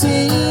 don't you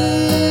see,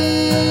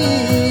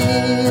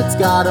 it's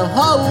got a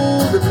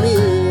hold of me,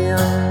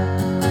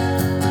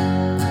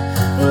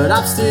 but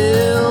I'm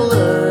still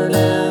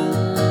learning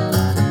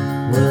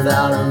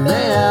without a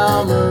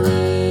memory.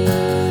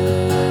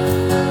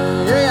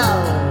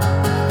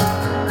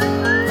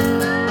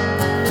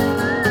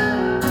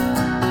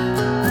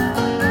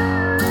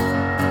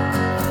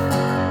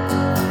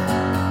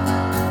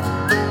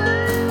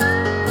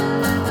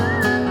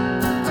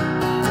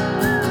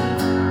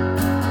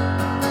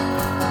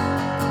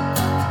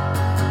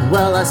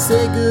 Well, I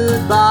say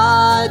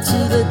goodbye to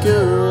the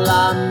girl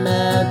I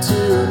met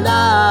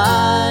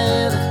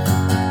tonight.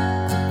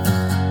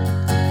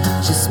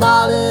 She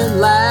smiled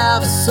and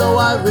laughed, so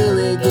I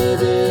really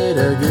gave it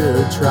a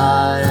good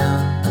try.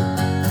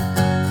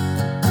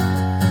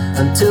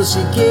 Until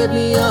she gave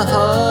me a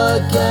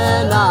hug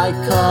and I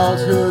called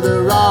her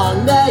the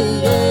wrong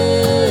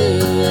name.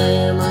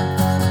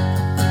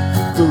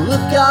 The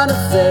look on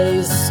her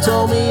face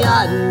told me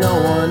I had no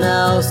one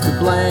else to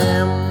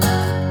blame.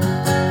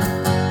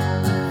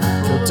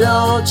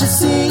 Don't you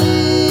see,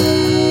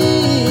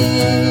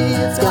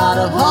 it's got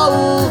a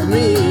hold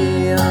me,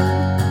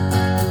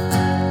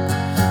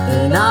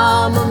 and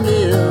I'm a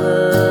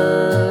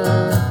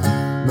mirror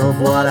of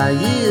what I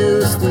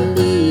used to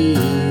be.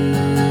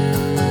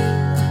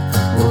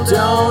 Well,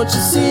 don't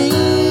you see,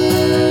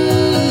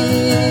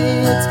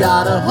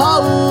 a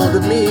hold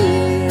of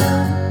me.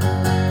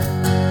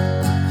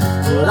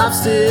 But I'm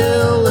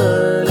still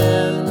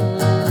learning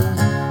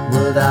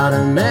without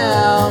a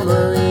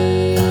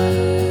memory.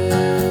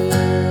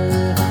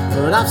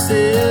 But I'm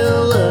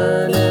still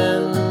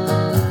learning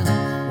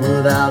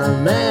without a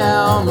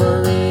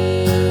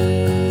memory.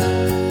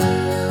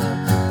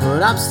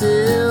 But I'm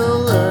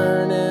still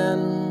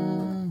learning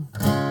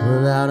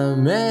without a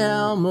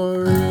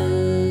memory.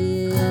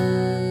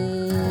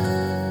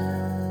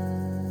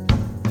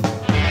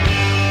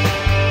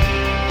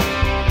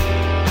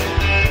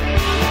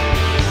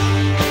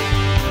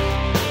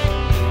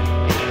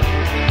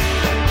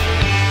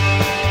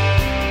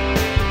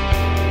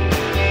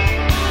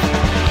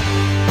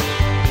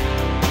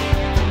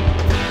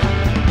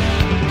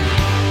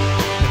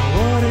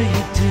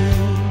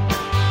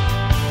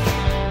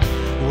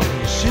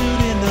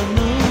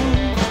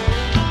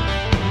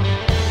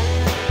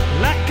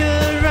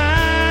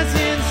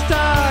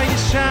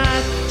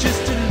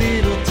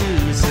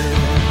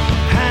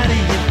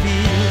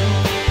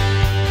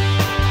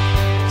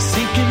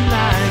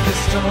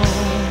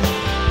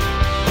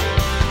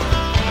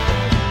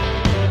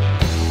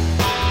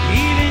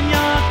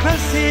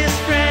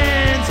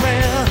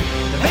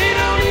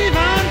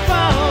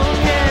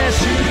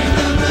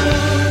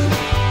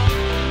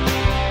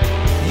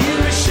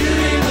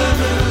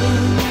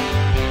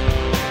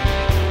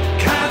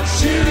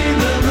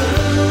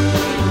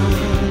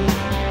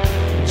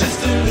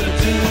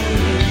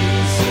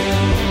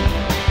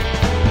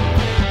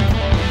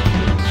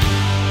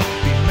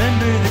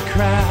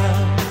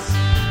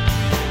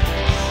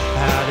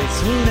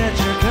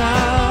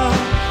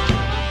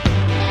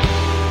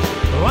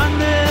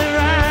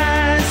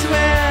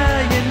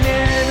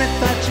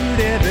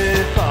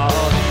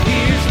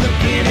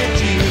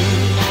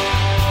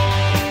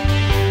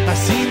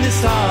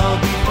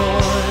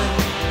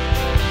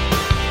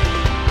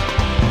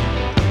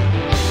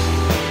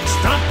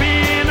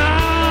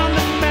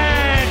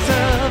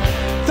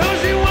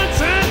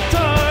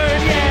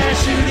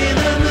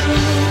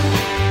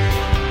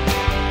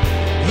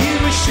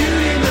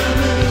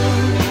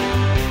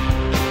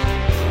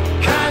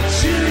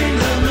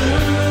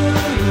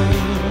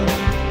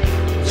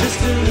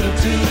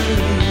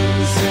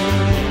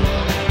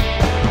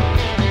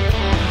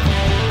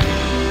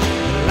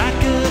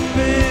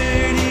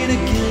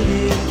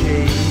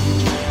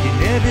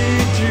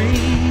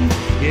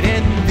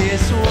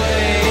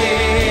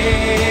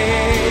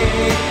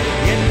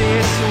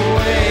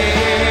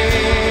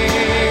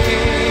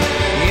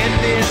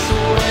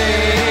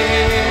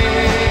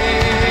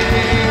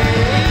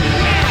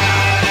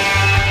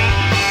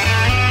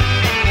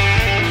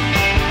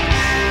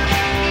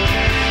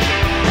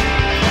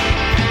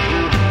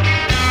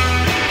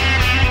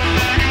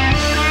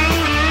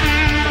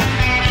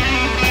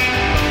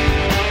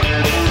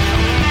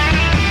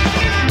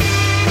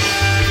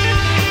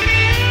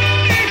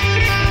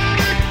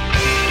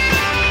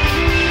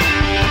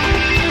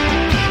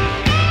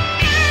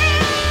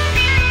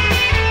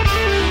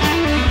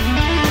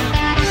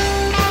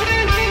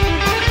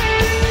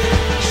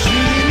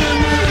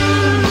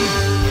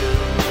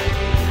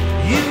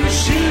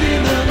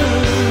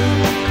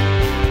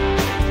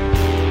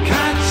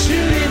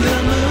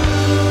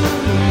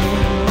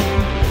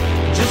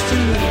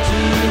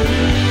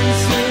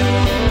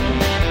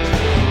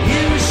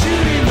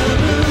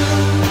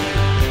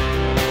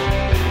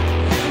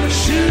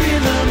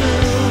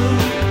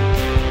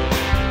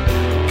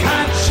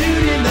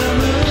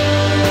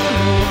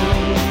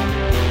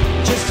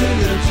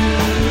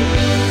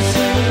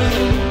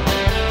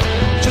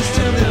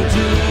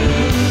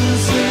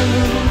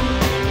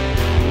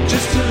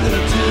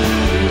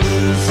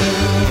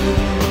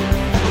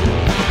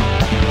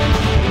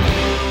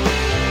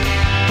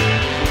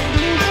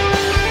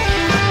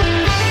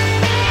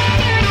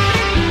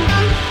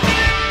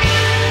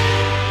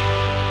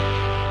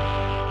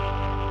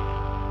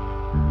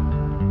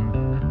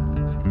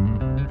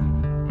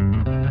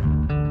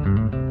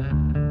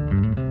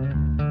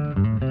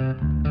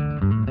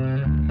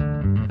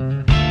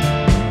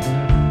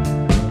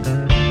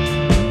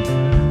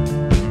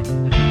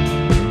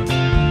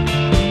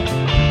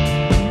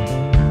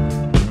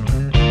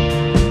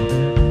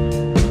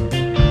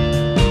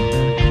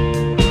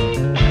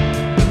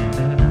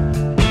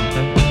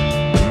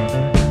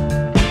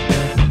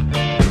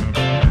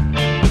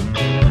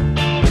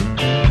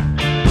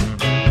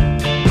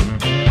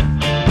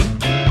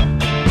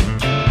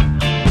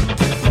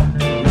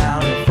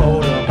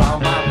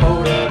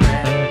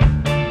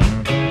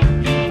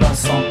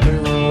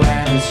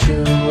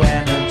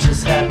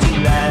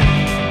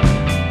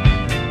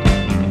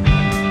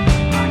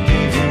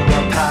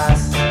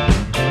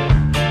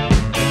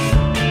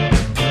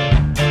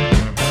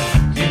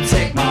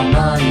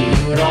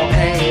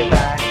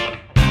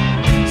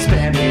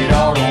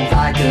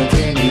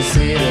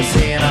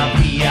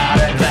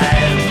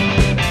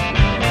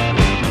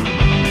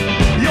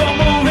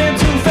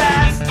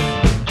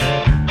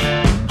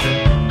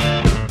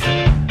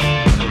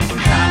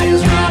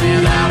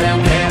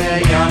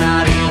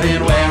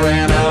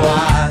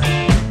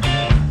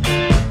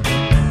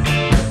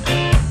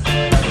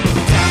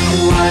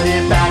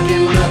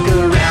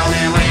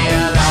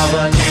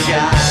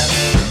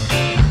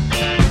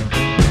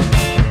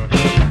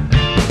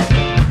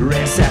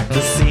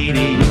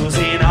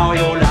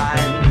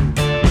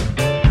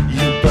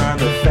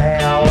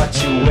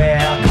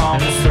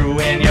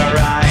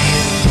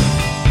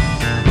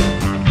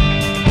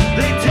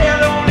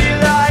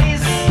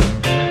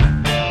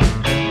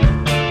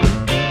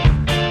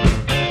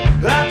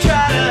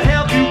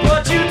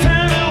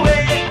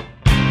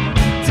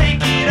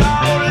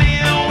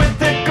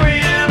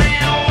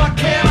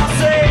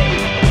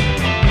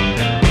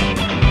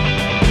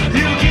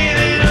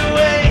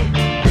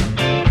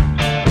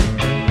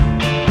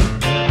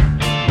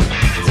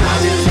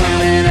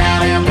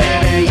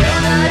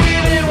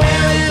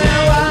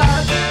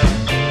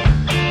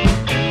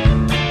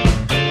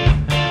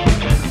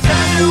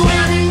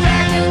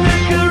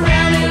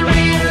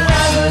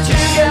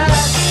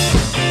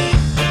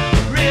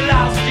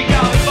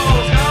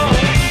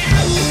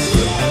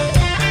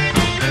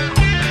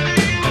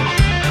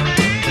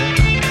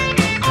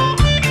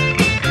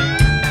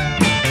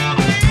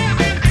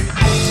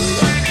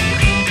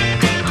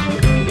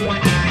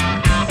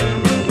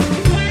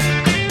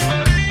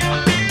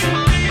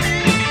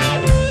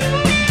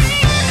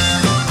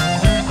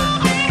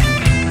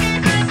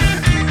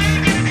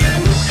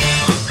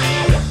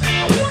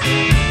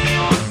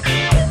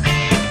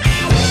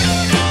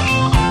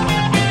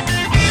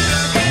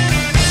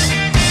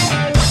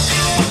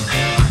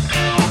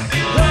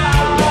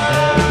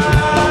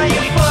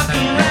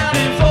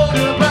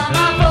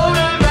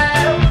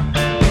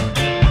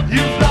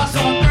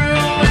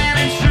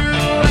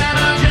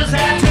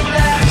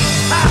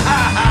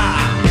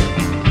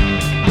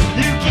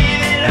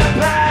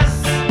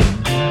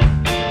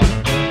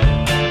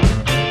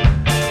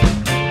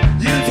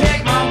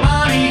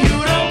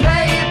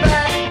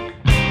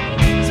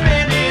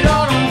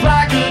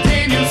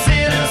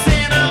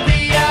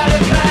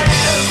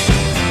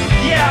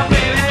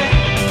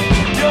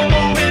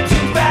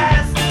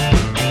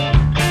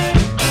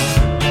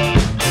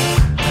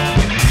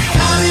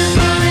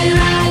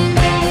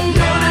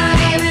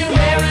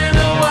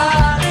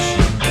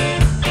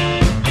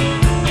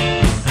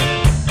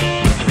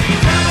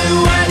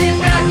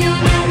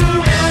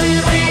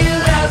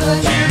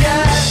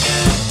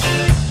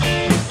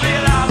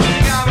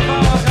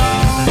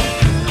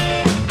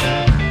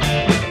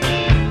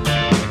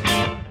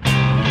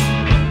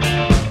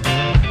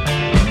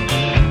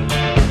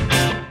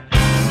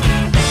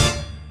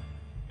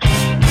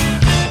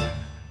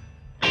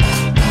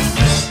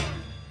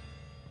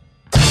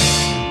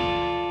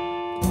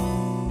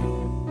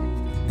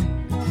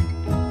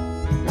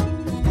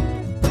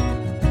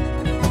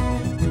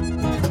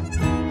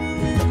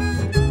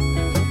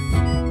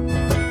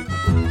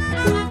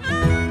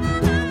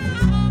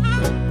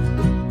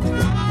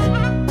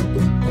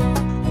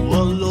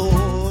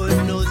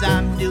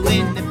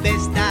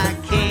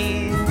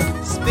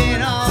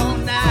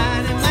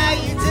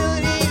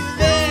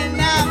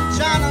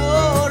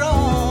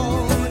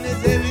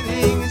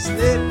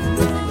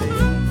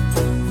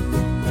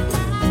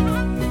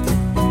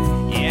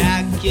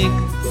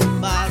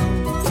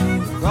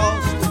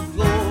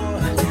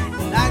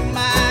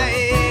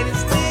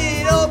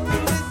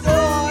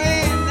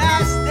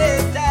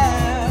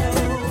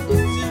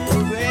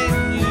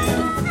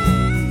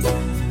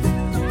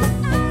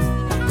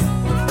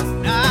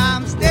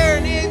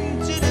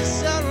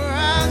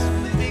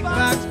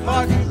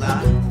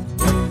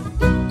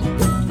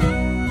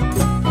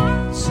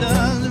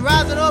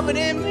 over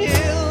them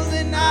hills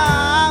and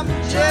I'm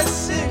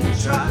just sitting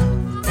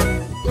trying.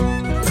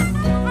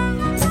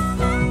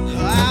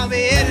 I'll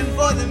be heading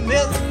for the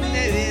milk,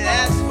 maybe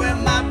that's where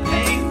my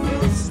pain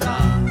will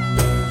start.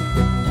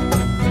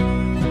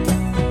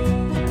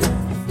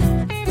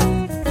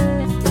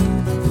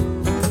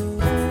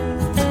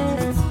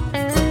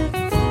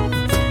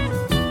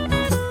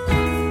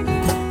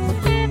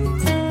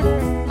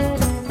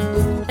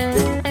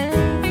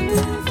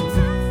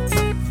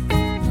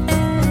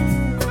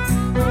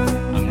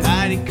 I'm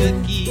not a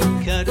cookie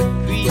cutter,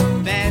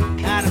 pre-fat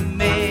kind of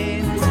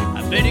man. I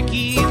better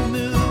keep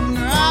moving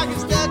or I'll get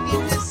stuck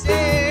in the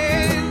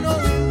sand. Oh,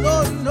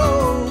 Lord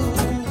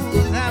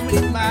knows how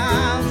many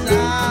miles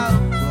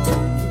I've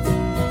gone.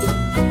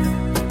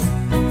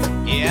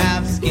 Yeah,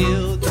 I've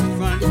scaled the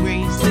front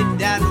range, slid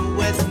down the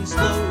western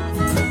slope,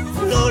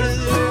 flow to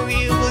the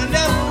river,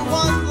 never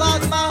once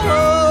lost my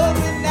hope,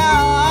 and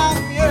now I'm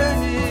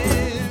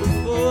yearning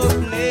for a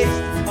place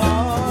to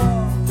call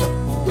home.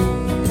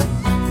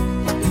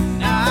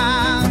 Now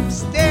I'm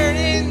staring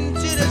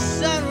into the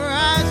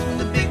sunrise from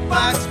the big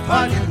box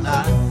parking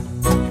lot.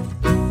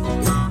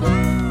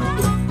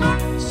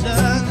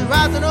 Sun's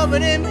rising over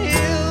them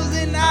hills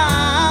and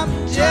I'm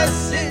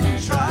just sitting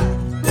trying.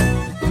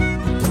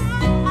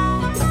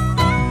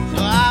 So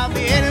I'll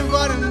be heading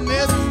for the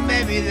milk,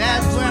 maybe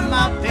that's where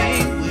my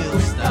pain will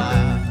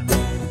start.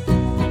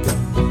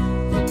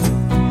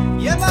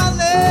 Yeah, my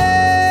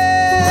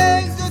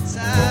legs are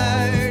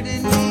tired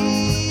and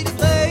need a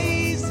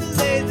place to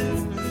lay them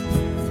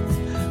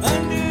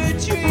under a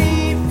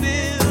tree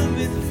filled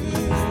with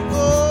fruit.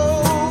 Oh,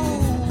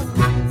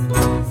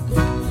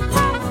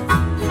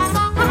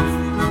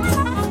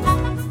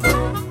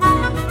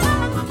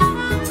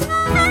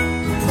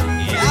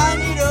 yeah, I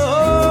need a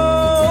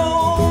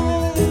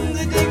home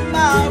to dig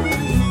my roots.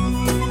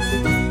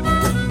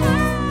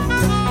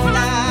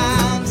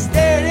 Now I'm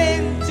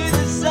staring into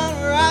the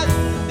sunrise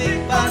from the big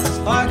box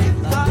parking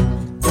lot.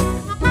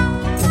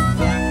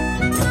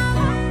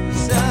 The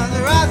sun's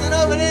rising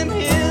over them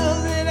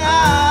hills and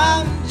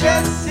I'm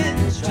just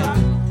sitting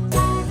trying.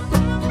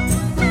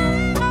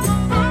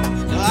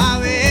 So I'll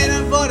be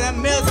heading for the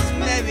milk,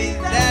 maybe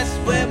that's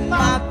where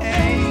my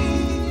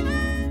pain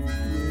will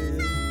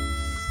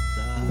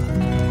start.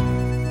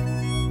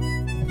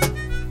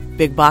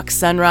 Big Box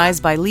Sunrise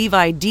by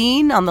Levi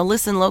Dean on the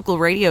Listen Local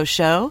radio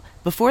show.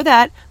 Before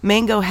that,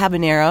 Mango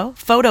Habanero,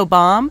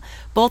 Photobomb,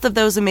 both of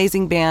those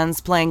amazing bands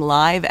playing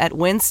live at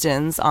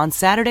Winston's on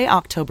Saturday,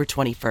 October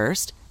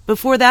 21st.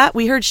 Before that,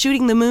 we heard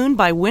Shooting the Moon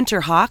by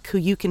Winterhawk, who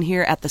you can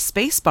hear at the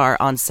Space Bar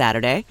on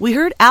Saturday. We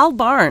heard Al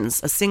Barnes,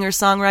 a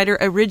singer-songwriter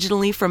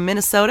originally from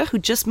Minnesota who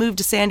just moved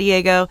to San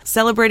Diego,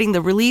 celebrating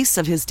the release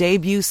of his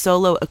debut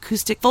solo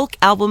acoustic folk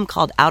album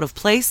called Out of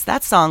Place.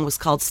 That song was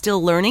called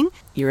Still Learning.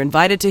 You're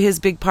invited to his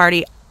big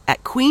party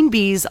at Queen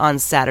Bee's on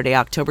Saturday,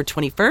 October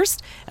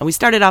 21st. And we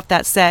started off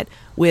that set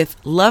with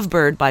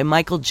Lovebird by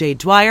Michael J.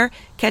 Dwyer.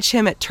 Catch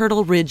him at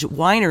Turtle Ridge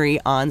Winery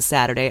on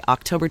Saturday,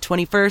 October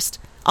 21st.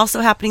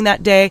 Also happening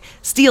that day,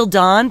 Steel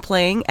Dawn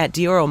playing at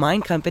Dioro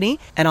Mine Company,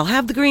 and I'll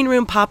have the green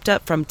room popped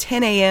up from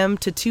 10 a.m.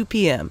 to 2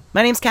 p.m.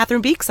 My name's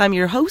Catherine Beeks. I'm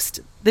your host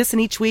this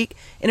and each week,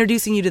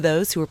 introducing you to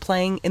those who are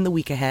playing in the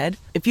week ahead.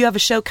 If you have a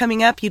show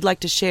coming up you'd like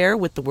to share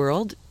with the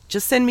world,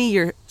 just send me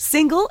your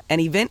single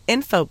and event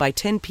info by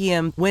 10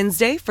 p.m.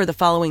 Wednesday for the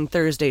following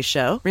Thursday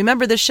show.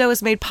 Remember, this show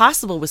is made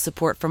possible with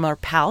support from our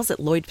pals at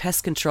Lloyd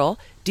Pest Control,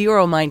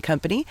 Dioro Mine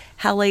Company,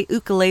 Halle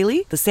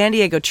Ukulele, the San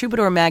Diego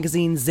Troubadour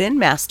Magazine, Zen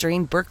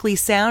Mastering, Berkeley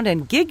Sound,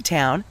 and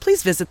Gigtown.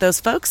 Please visit those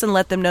folks and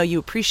let them know you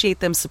appreciate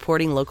them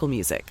supporting local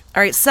music.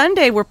 All right,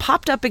 Sunday, we're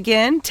popped up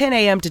again, 10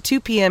 a.m. to 2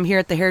 p.m. here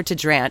at the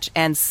Heritage Ranch,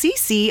 and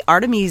Cece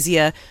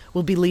Artemisia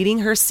will be leading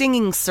her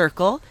singing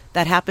circle.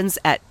 That happens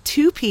at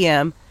 2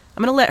 p.m.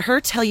 I'm going to let her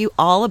tell you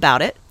all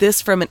about it.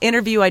 This from an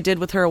interview I did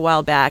with her a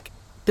while back.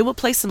 Then we'll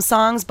play some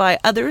songs by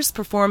others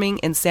performing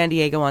in San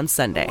Diego on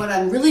Sunday. What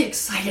I'm really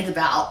excited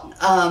about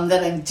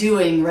that I'm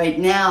doing right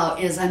now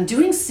is I'm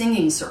doing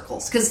singing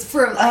circles. Because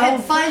I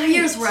had 5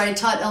 years where I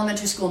taught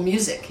elementary school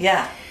music.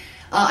 Yeah.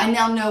 I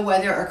now know why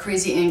there are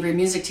crazy, angry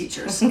music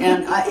teachers.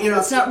 And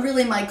it's not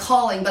really my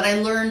calling, but I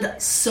learned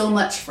so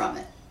much from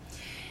it.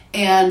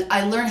 And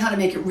I learned how to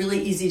make it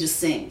really easy to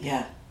sing.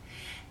 Yeah.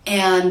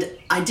 And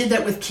I did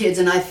that with kids,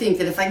 and I think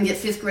that if I can get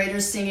fifth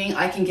graders singing,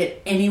 I can get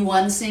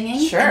anyone singing.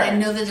 Sure. And I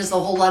know that there's a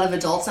whole lot of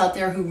adults out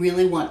there who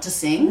really want to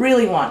sing.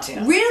 Really want to.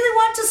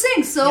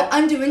 So yep.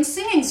 I'm doing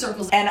singing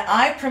circles. And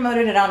I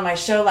promoted it on my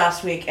show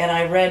last week, and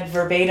I read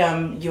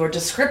verbatim your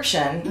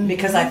description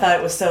because I thought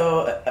it was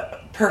so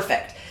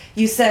perfect.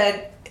 You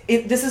said...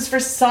 this is for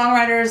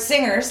songwriters,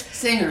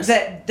 singers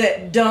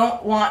that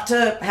don't want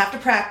to have to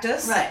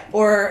practice,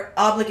 or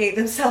obligate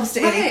themselves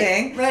to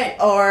anything,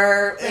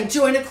 or like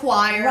join a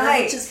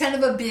choir, which is kind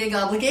of a big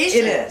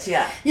obligation. It is,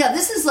 yeah.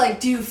 This is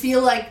like, do you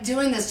feel like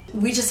doing this?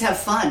 We just have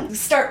fun.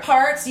 Start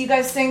parts. You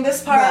guys sing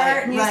this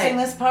part, and you sing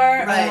this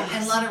part,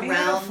 and a lot of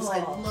rounds. I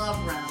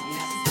love rounds.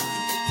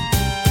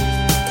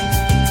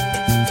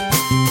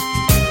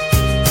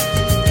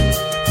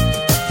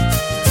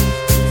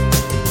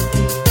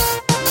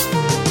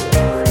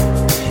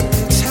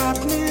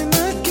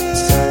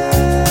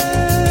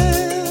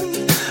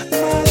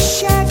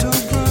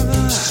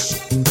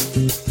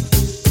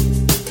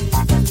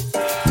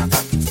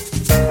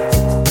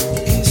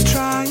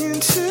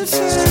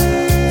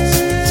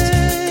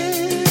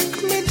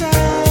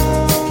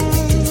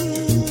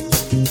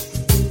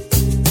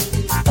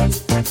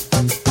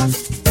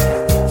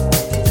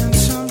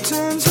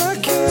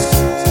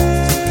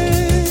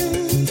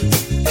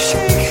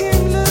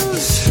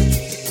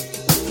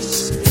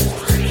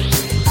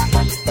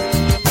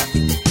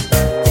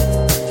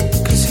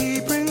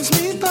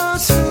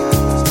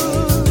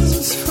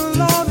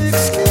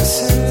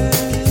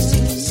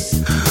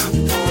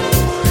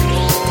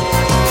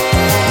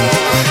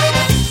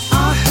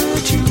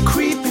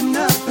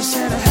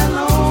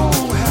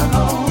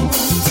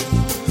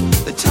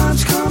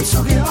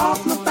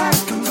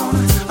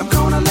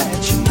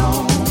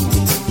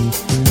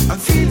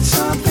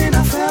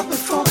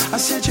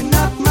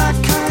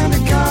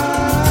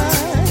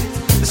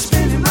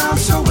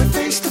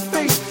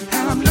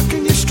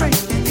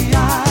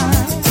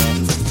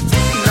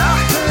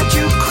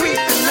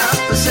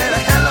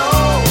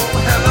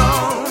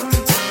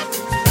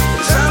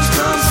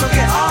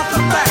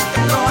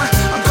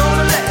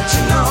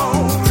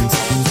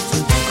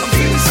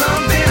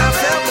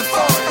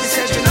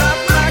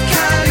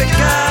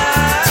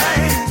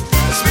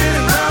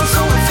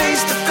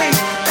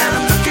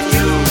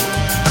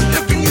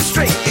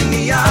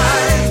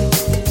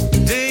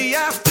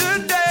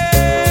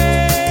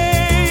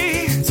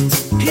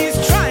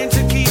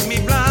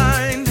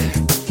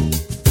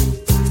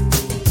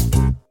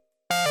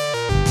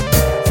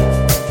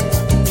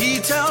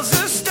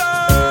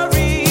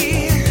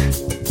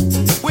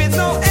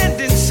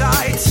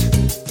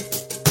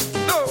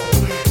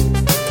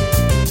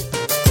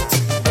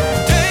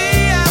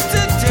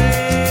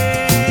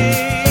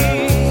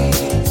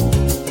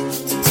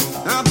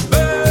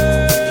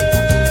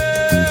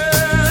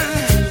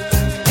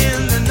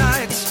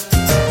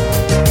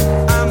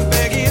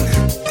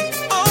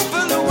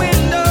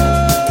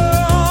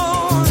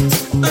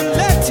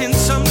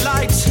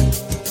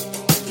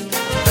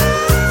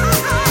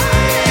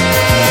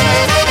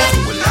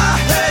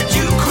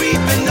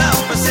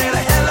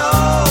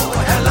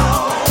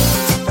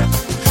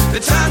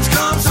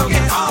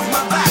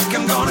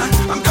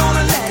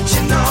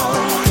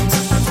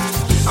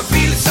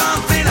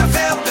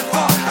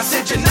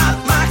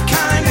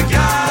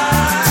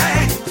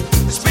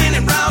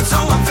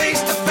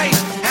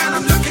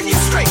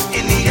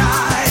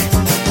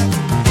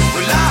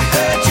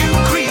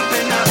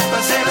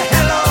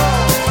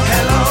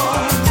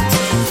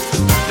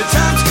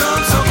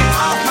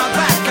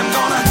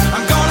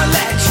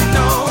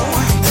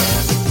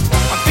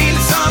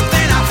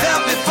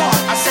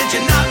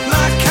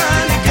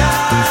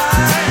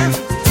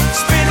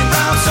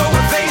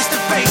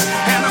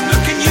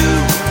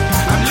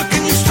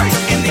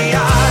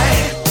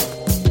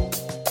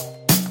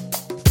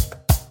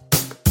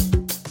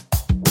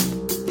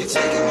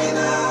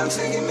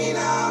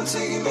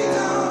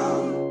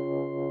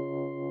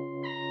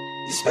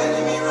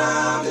 spinning me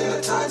round in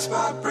a tight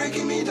spot,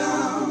 breaking me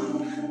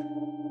down.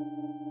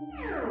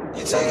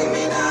 You're taking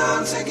me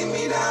down, taking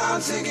me down,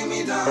 taking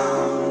me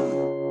down.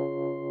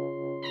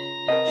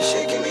 You're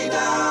shaking me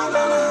down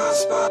on a hot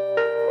spot.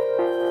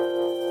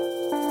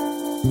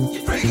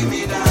 You're breaking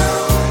me down.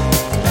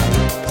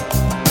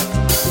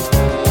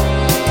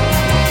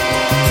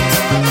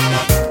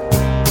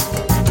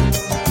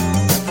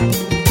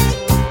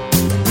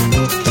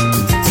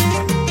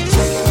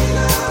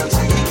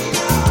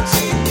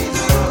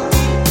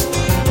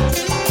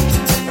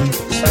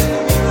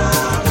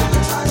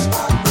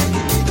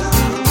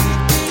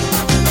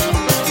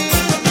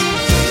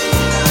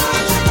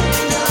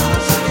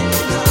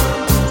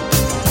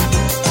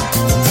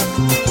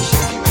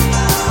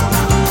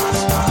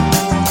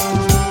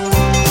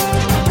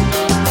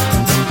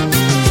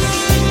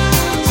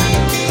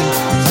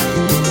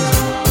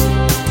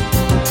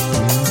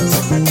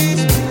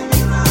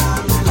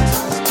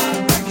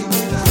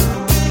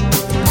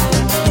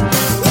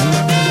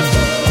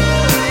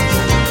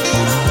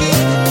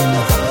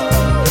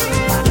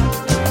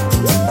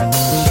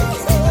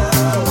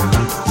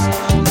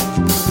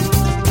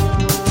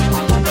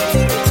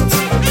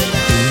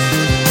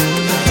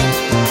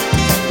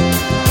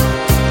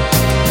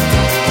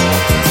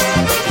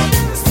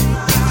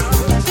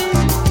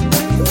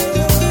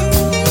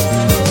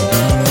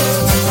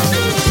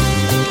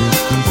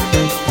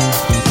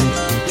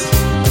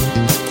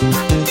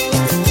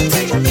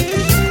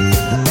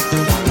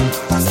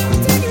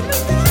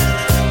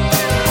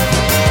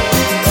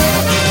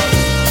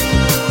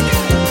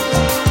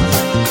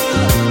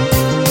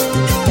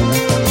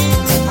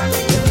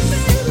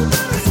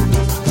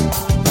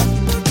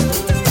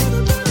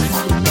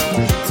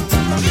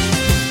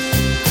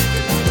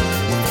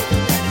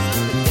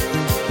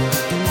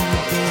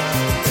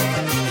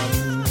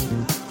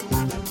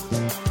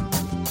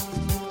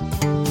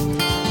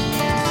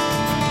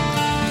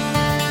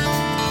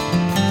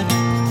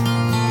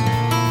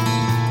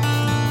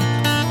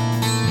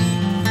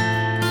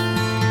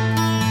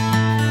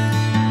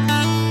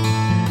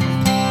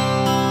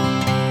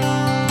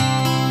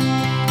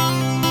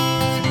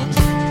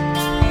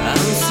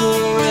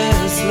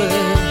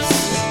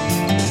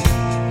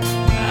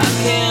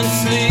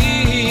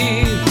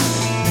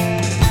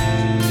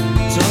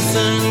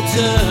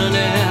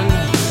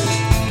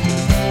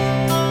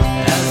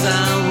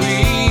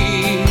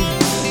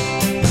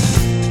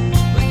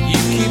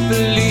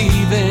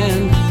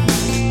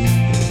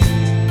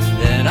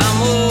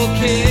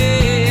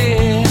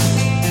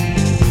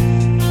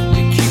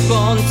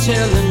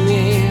 Telling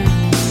me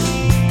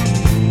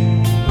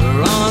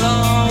we're on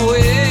our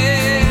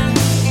way.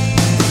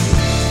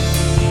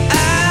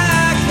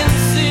 I can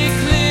see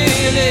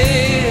clearly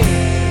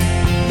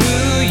who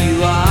you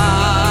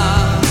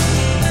are,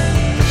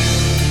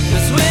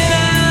 'cause when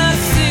I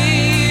see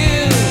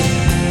you,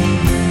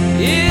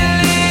 it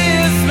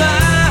lifts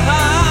my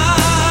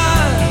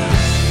heart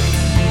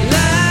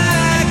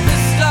like the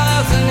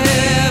stars in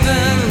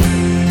heaven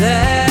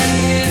that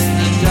is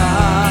the dark.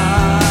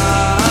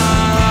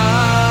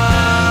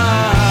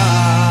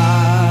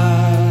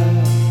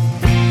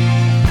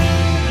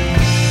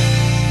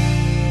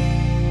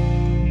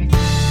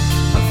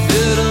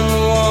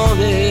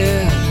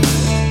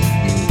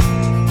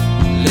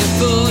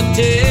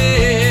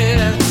 Dead,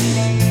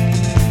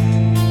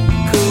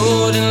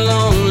 cold and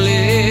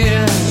lonely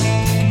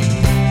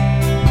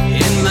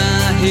in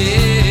my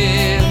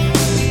head.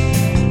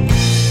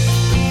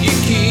 You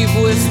keep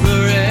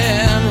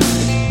whispering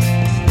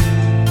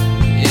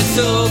it's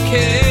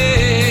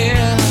okay.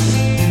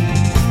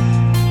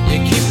 You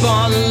keep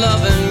on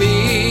loving me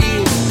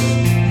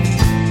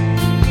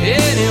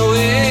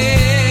anyway.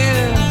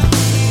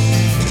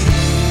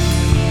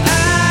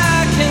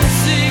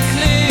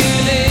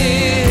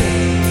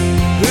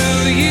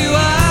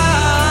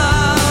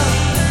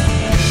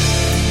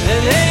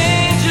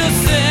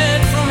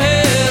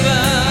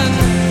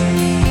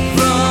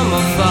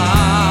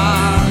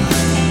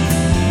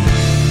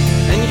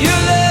 And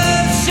your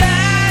love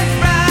shines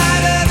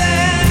brighter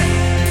than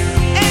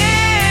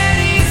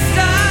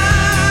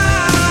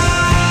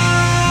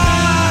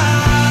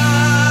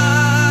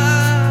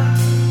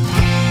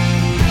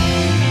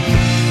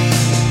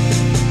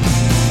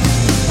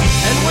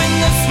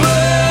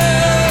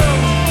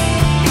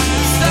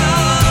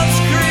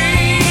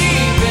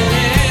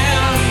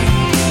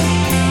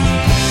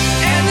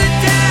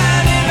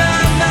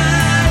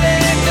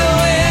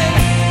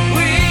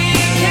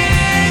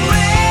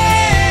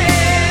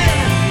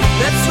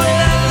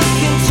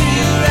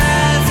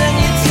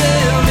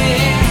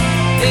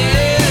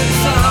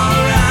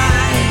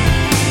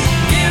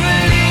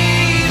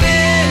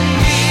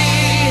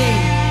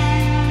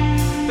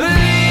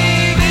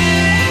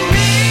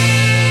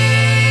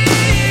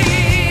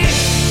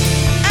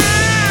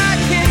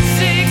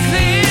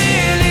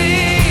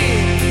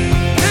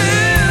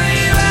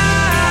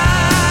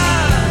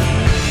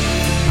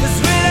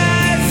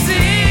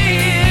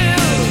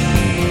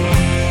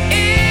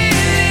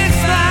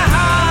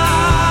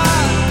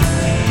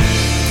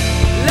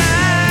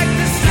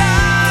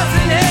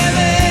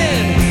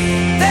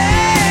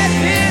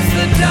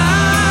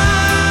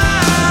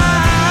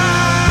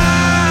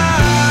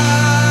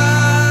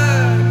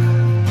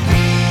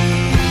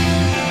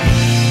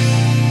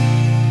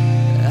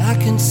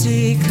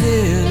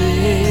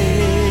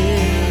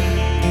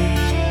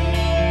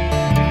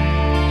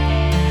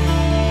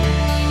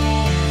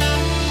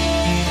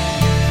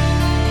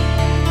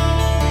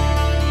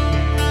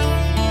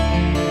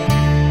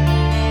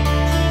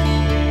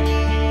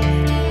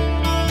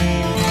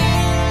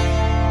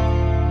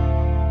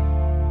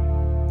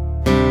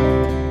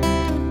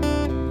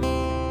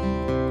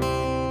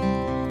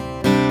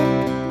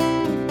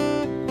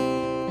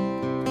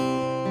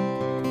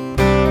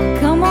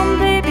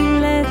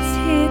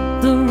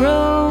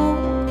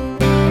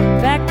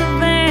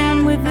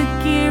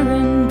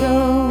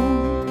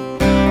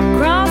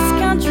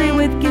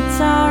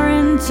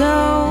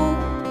so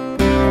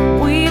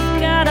we've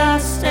got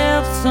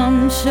ourselves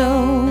some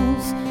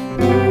shows.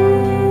 Ooh,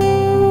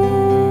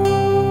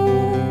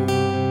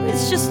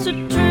 it's just a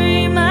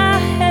dream I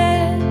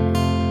had.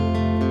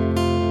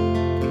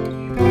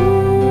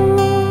 Ooh,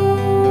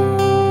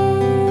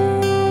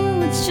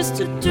 it's just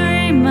a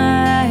dream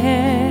I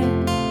had.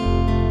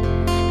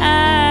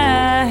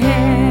 I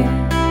had.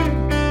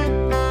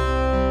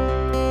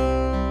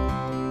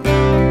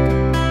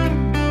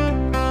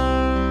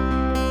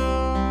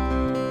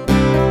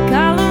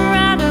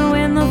 Colorado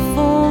in the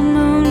full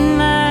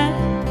moonlight,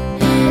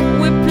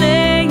 we're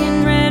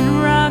playing Red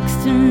Rocks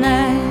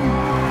tonight.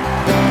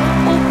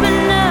 Open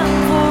up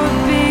for a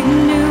big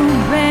new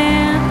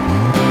band.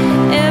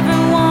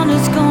 Everyone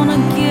is gonna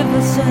give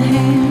us a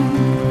hand.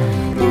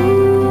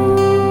 Ooh,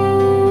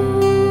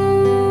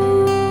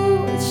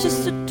 it's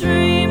just a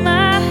dream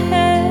I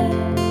had.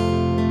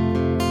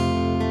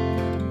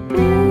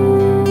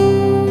 Ooh,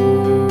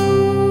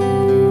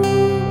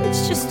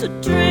 it's just a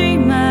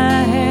dream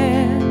I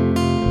had.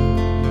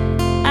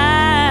 I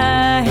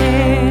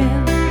had.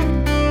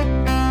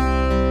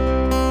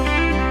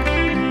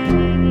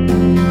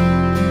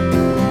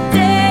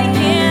 Day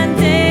in,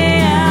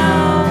 day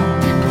out,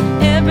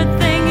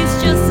 everything is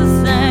just the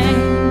same.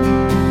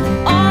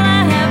 All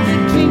I have to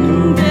do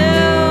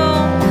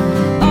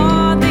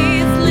are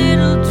these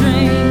little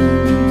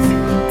dreams.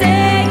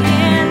 Day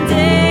in,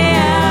 day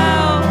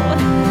out,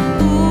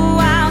 ooh,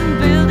 I'm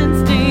building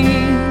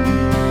steam.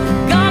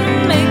 Gonna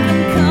make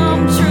them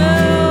come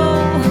true.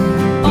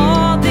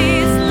 All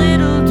these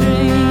little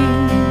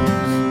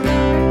dreams.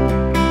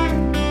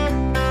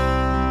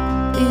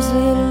 These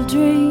little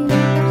dreams.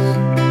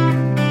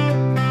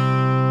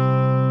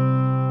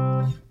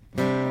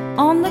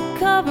 On the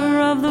cover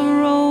of the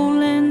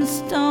Rolling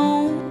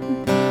Stone,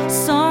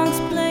 songs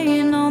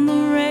playing on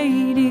the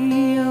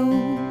radio.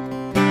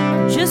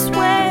 Just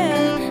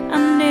where I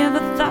never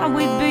thought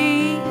we'd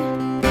be,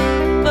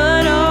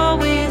 but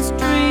always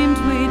dreamed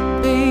we'd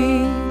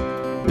be.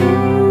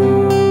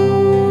 Ooh,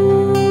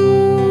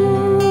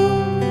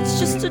 it's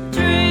just a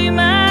dream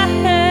I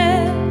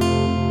had.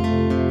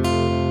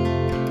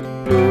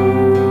 Ooh,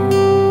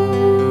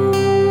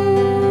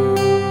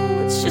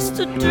 it's just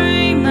a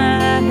dream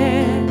I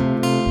had.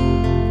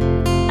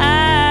 I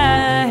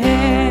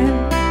had.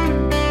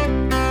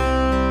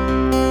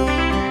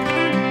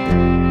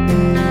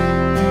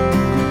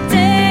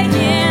 Day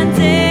in,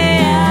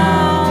 day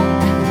out,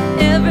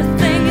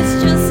 everything is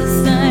just the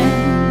same.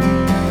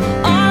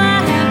 All I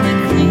have to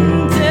cling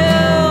to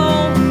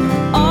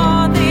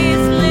are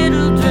these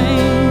little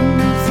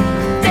dreams.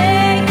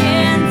 Day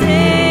in,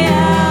 day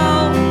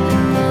out,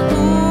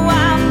 ooh,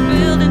 I'm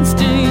building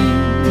steam.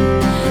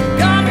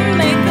 Gonna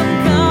make them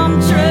come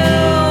true.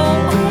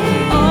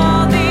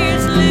 All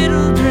these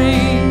little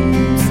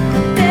dreams.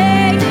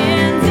 Day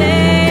in,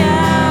 day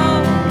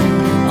out,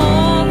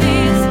 all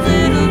these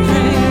little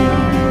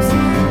dreams.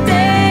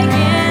 Day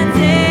in,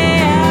 day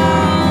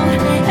out,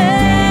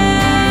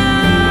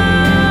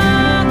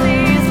 all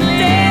these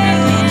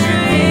little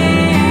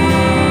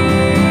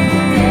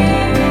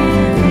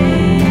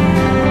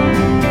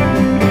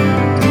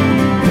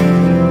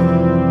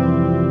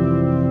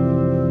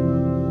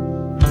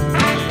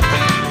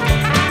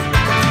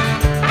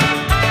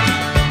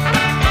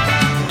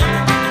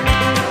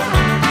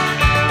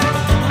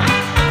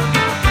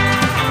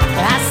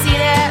I see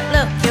that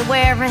look you're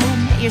wearing.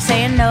 You're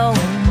saying no,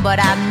 but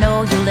I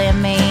know you'll let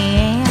me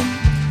in.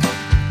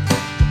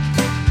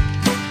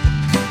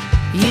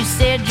 You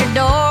said your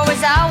door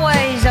was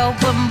always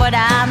open, but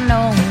I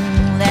know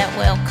that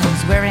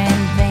welcome's wearing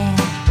thin.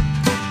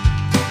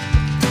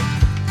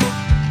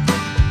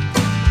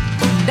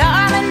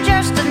 Darling,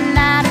 just a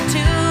night or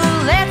two,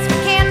 let's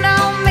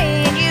rekindle me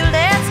and you.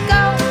 Let's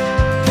go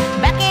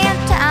back in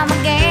time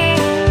again.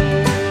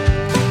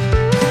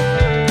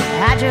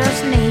 I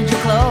just need you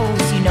close.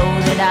 You know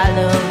that I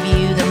love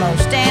you the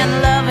most, and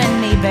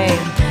loving me, babe,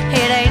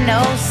 it ain't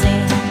no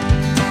sin.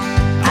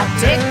 I'll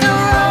take the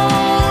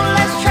road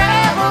less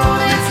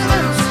traveled, it's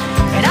loose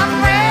and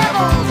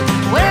unraveled.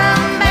 Where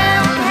I'm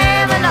bound,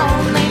 heaven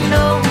only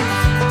knows.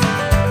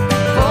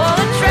 For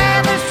the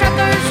travelers,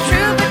 truckers,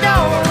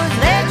 troubadours,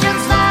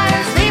 legends,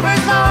 liars,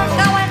 zebras are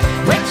going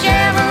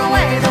whichever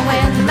way the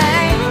wind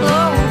may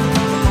blow.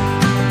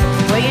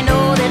 Well, you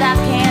know that I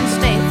can't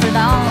stay for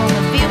long.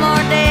 A few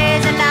more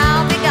days and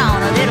I'll be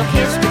gone. A little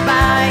kiss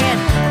goodbye and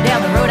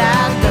down the road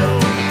I'll go.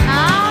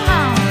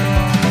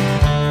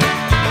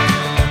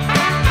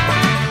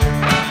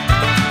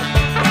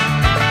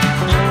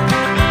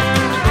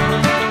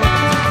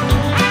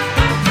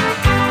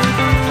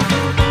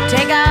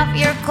 Take off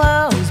your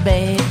clothes,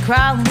 babe.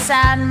 Crawl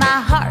inside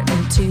my heart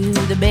into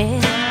the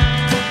bed.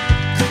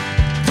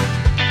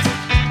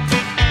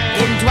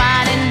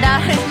 Entwined in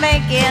darkness,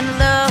 making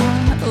love,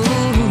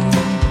 ooh,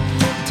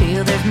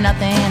 till there's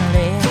nothing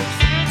left.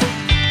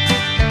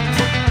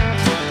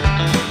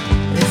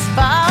 Let's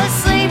fall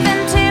asleep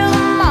until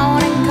the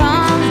morning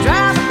comes.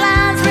 Draw the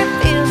blinds,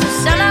 reveals the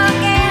sun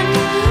again.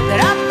 That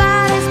our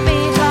bodies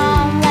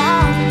become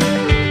one.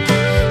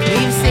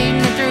 We've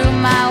seen me through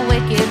my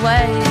wicked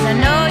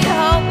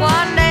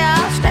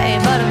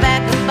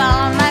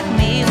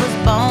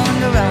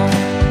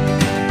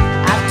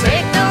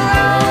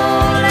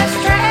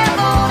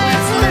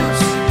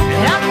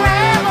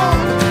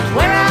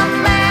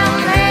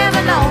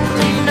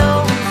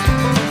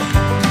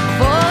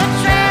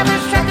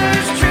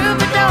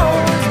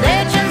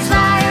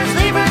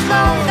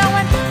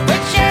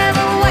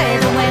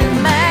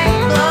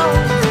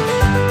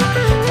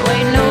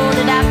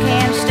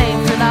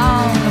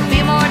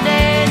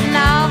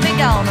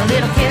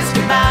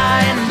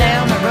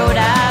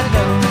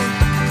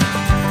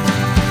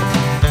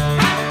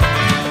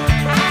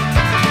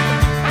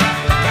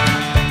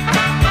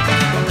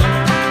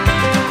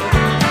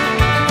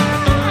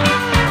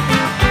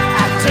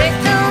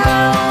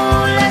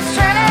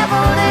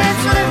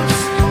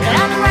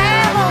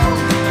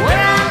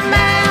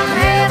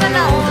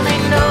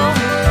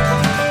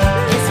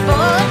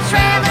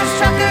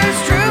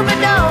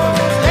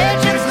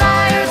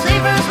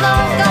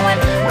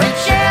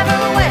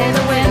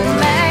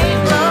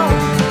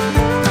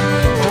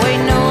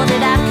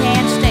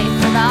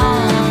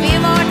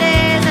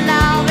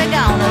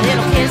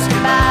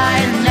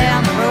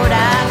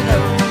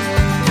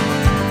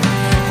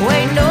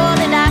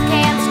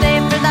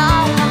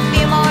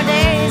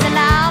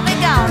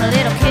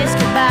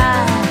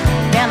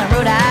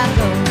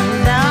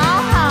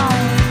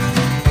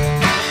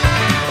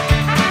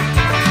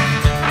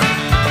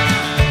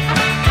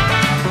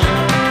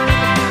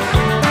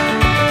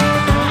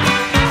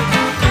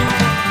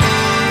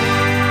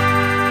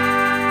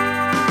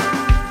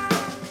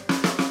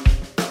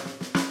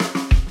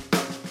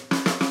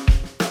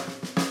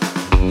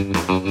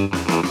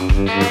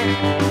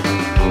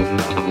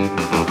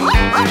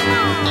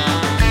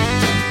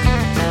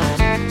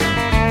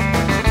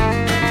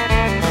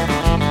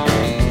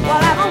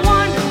Well, ever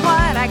wondered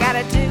what I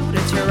gotta do to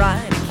try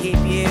to keep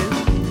you?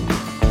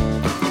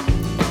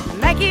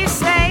 Make you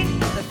say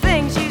the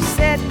things you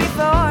said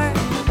before.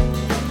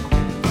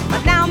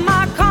 But now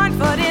my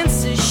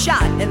confidence is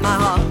shot and my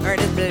heart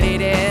is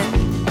bleeding.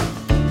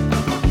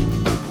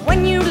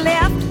 When you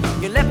left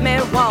me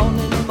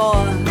wanting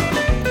more.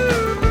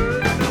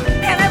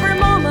 And every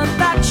moment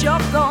that you're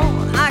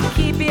gone, I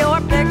keep your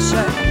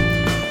picture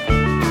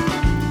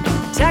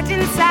tucked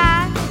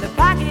inside the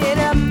pocket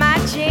of my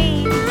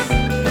jeans.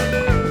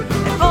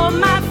 And all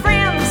my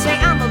friends say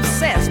I'm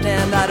obsessed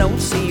and I don't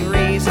see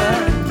reason.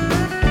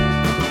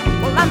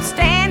 Well, I'm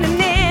standing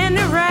in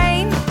the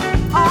rain,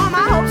 all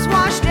my hopes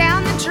washed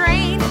down the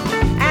drain,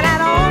 and I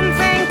don't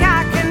think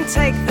I can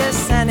take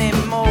this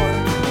anymore.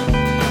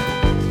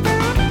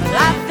 Well,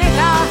 I think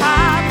I'll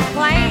hop a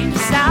plane to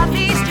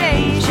Southeast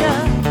Asia,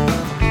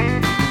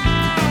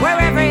 where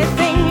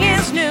everything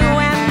is new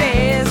and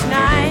day is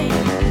night.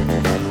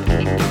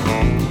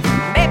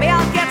 Maybe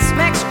I'll get some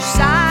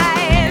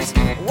exercise,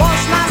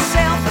 wash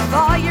myself of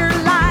all your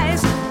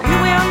lies. You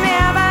will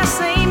never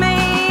see me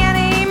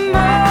anymore.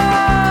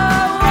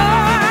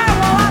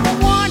 Well, I've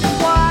wondered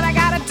what I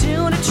gotta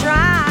do to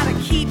try to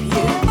keep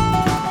you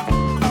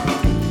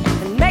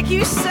and make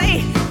you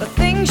say the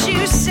things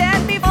you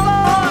said before.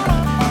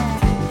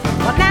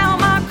 But now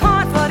my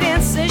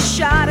confidence is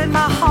shot and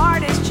my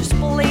heart is just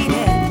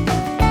bleeding.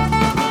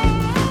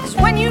 'Cause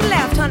when you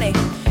left, honey,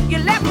 you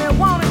left me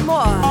wanting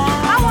more.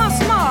 I want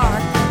some more.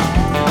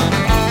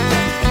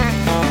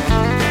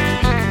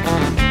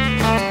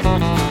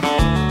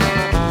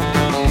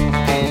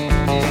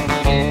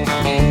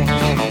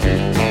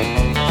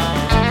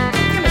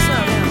 Give me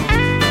some now.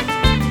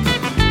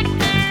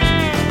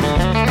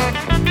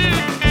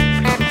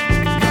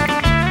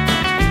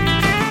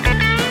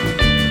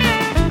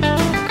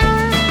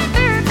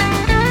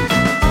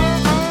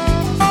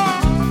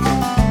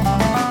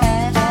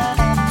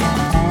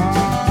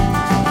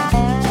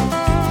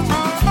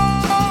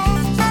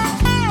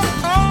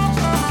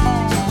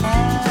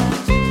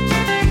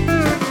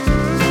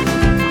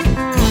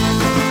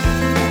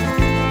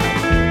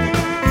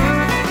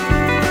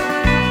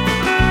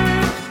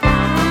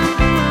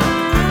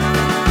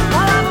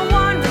 While I'm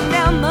wandering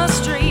down the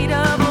street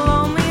of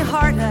lonely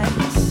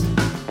heartaches,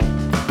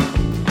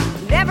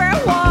 and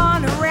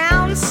everyone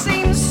around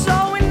seems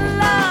so in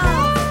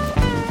love,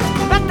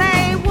 but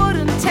they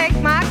wouldn't take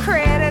my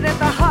credit at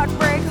the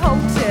Heartbreak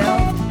Hotel.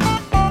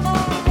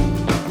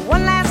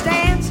 One last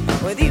dance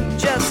with you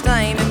just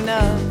ain't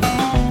enough.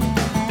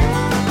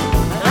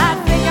 But I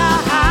think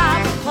I'll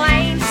hop a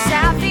plane to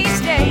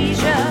Southeast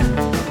Asia,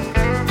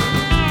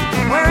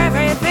 where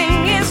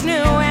everything is new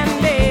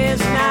and is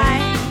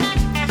night.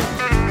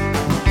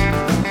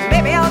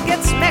 Maybe I'll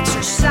get some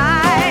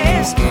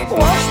exercise,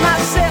 wash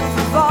myself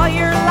of all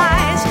your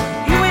lies.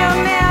 You will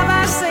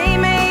never see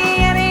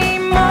me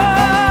anymore.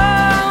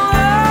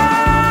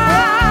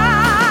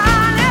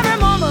 And every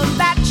moment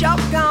that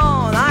you're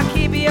gone, I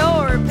keep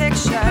your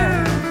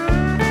picture,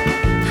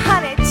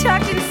 honey,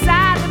 tucked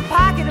inside the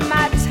pocket of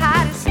my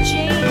tightest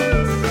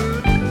jeans.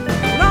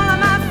 And all of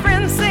my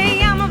friends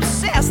say I'm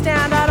obsessed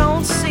and I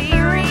don't see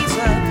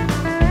reason.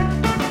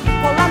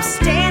 Well, I'm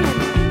standing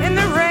in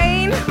the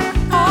rain,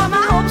 all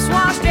my hopes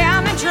washed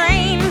down the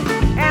drain,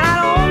 and I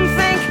don't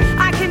think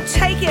I can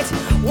take it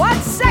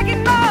 1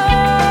 second more.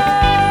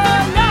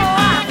 No,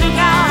 I think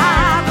I'll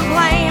hop a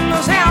plane to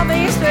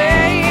Southeast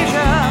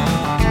Asia,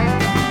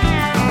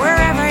 where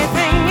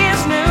everything is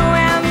new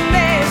and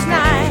there's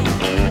night.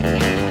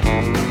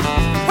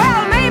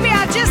 Well, maybe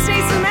I just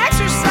need some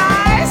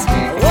exercise,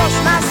 wash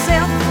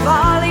myself of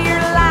all of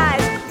your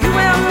lies. You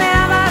will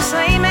never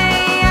see me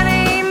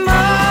anymore.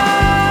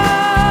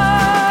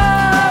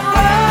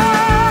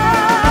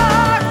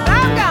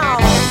 I'm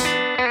gone.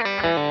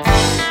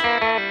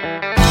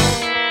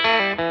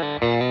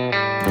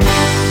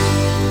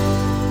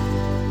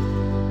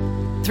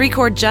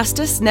 3-Chord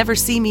Justice, Never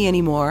See Me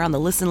Anymore on the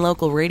Listen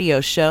Local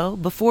radio show.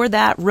 Before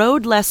that,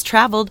 Road Less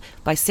Traveled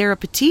by Sarah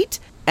Petite,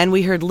 and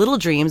we heard Little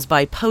Dreams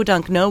by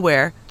Podunk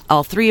Nowhere.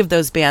 All three of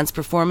those bands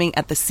performing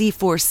at the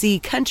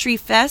C4C Country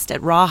Fest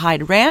at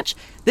Rawhide Ranch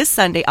this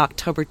Sunday,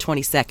 October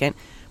 22nd.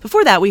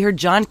 Before that, we heard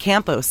John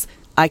Campos,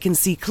 I Can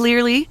See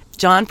Clearly.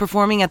 John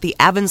performing at the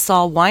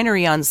Avonsall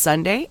Winery on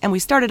Sunday, and we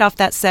started off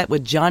that set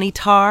with Johnny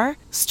Tarr,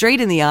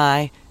 Straight in the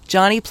Eye.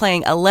 Johnny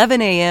playing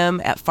 11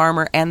 a.m. at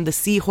Farmer and the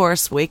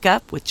Seahorse Wake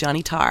Up with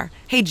Johnny Tarr.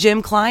 Hey,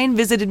 Jim Klein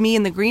visited me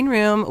in the green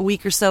room a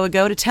week or so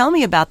ago to tell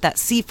me about that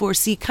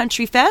C4C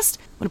Country Fest.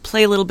 I'm going to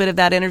play a little bit of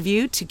that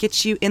interview to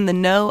get you in the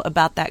know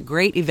about that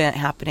great event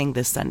happening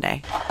this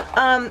Sunday.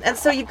 And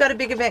so you've got a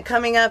big event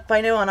coming up,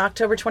 I know, on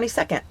October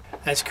 22nd.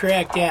 That's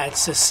correct, yeah.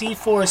 It's a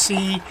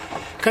C4C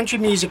Country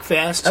Music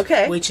Fest,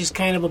 which is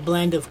kind of a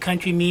blend of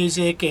country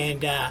music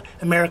and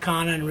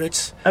Americana and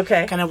roots.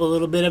 Okay. Kind of a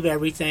little bit of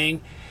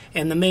everything.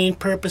 And the main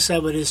purpose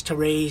of it is to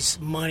raise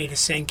money to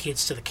send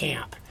kids to the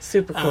camp.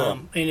 Super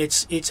cool. And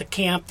it's a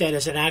camp that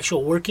is an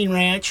actual working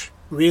ranch.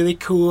 Really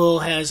cool,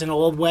 has an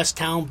old West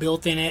town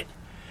built in it,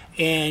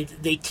 and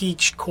they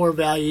teach core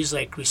values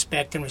like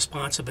respect and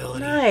responsibility.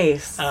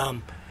 Nice.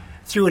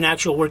 Through an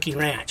actual working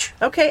ranch.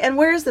 Okay, and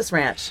where is this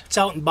ranch? It's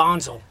out in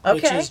Bonsall,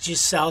 which Okay. is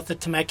just south of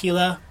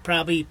Temecula,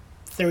 probably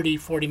 30,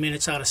 40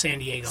 minutes out of San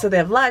Diego. So they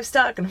have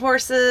livestock and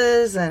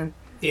horses and...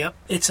 Yep.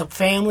 It's a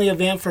family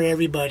event for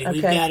everybody.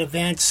 We've Okay. got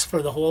events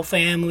for the whole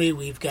family.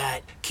 We've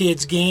got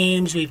kids'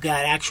 games. We've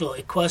got actual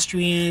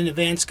equestrian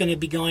events going to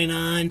be going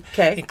on,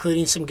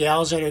 including some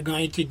gals that are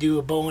going to do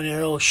a bow and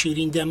arrow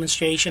shooting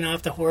demonstration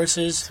off the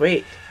horses.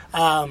 Sweet.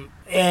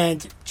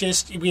 And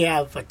just, we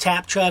have a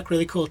tap truck,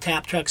 really cool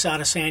tap trucks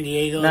out of San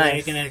Diego.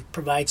 Nice. They're going to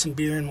provide some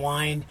beer and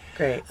wine.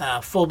 Great.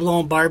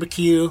 Full-blown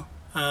barbecue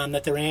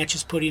that the ranch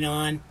is putting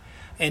on,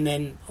 and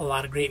then a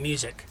lot of great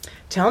music.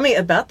 Tell me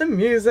about the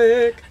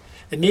music.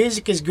 The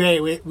music is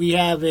great. We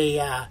have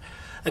a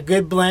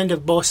good blend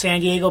of both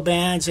San Diego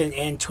bands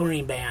and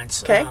touring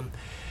bands. Okay.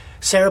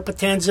 Sarah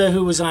Potenza,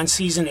 who was on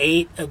season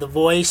 8 of The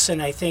Voice,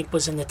 and I think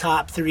was in the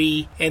top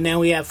 3. And then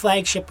we have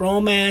Flagship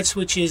Romance,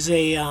 which is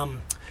a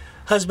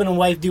husband and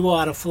wife duo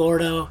out of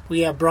Florida. We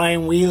have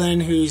Brian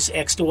Whelan, who's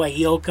ex Dwight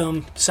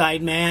Yoakam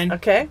sideman.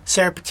 Okay.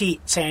 Sarah Petit,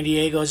 San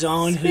Diego's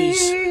own.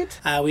 Sweet.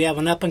 We have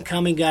an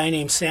up-and-coming guy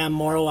named Sam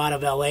Morrow out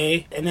of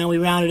L.A. And then we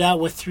rounded out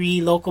with 3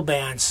 local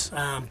bands.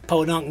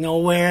 Podunk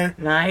Nowhere.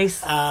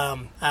 Nice.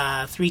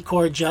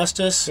 3-Chord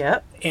Justice.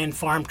 Yep. And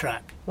Farm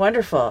Truck.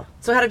 Wonderful.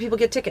 So how do people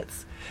get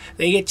tickets?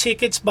 They get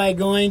tickets by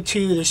going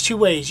to, there's 2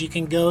 ways. You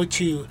can go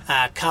to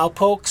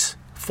Cowpokes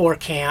for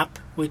Camp,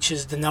 which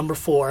is the number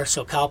 4,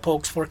 so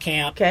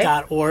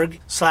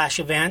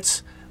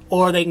cowpokesforcamp.org/events,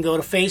 or they can go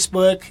to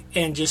Facebook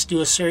and just do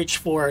a search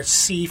for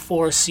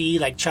C4C,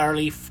 like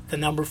Charlie, the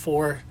number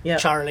 4,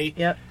 Charlie,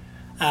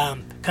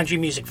 Country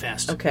Music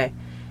Fest. Okay.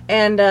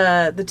 And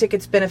the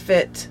tickets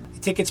benefit...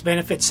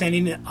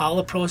 sending all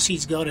the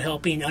proceeds go to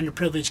helping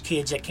underprivileged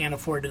kids that can't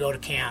afford to go to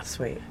camp.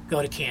 Sweet.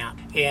 Go to camp.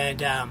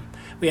 And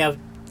we have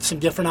some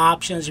different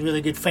options. A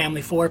really good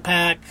family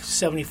 4-pack,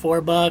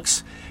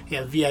 $74. You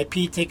have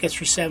VIP tickets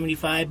for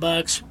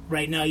 $75.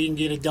 Right now you can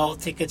get adult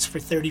tickets for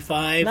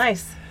 $35.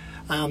 Nice.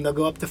 They'll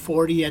go up to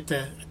 $40 at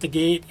the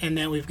gate, and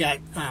then we've got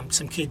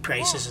some kid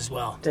prices as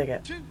well. Dig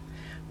it.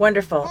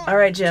 Wonderful. All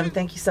right, Jim,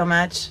 thank you so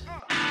much.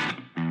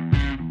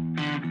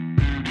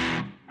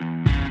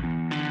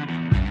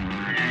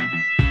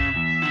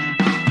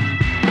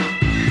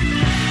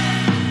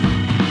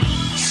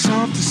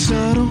 Soft and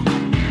subtle,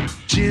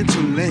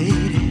 gentle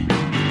lady,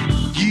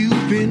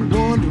 you've been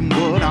wondering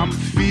what I'm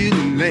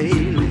feeling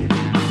lately.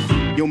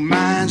 Your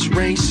mind's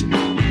racing,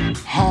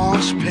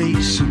 heart's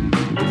pacing,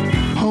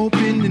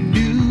 hoping the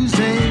news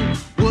ain't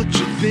what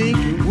you're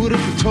thinking. What if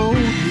I told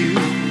you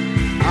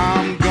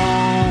I'm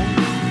gone?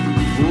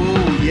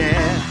 Oh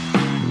yeah.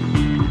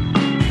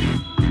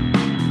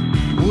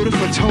 What if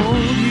I told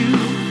you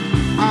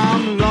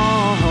I'm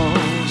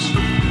lost,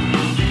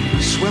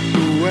 swept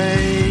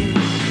away?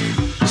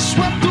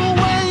 Swept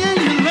away in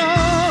your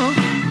love.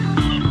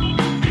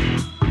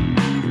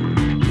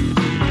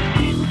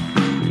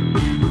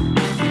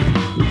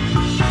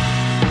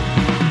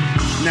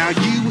 Now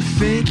you were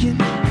thinking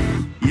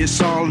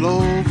it's all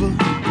over.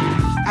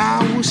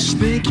 I was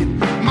thinking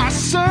my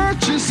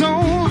search is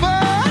over.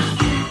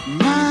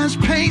 Mind's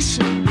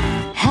pacing,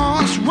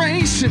 heart's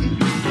racing,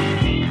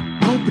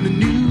 hoping the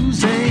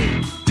news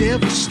ain't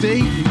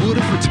devastating. What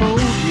if I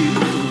told you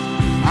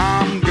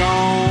I'm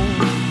gone?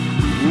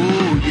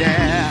 Oh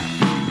yeah.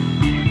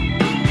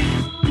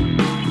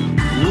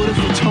 What if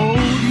I told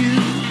you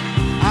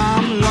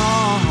I'm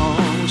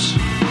lost,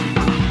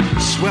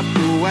 swept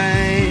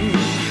away,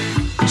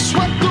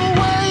 swept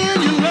away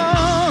in your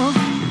love?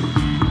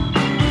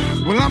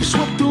 Well, I'm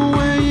swept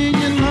away in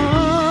your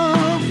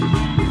love.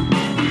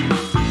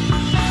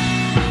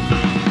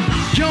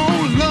 Your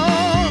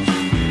love,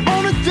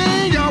 only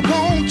thing I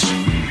want.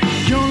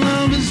 Your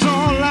love is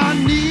all I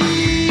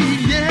need,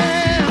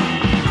 yeah.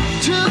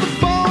 To the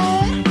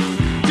bone,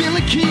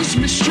 feeling keeps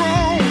me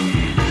strong.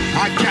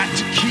 I got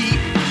to keep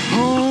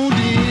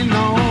holding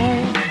on.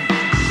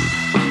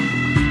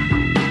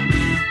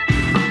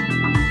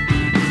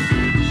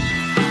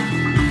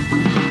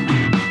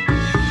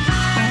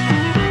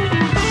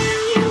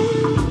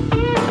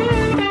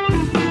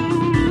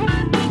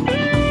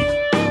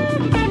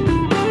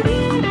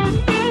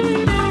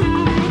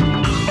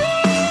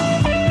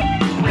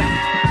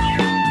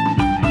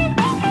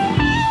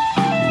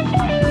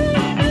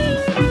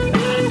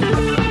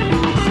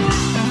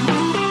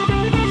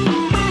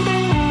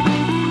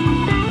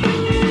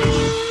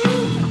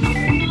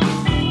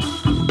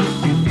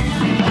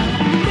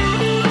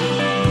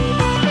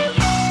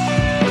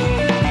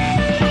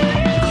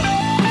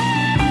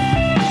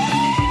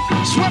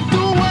 Swept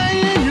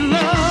away in your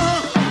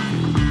love.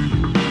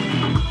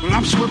 Well,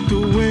 I'm swept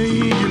away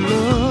in your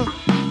love.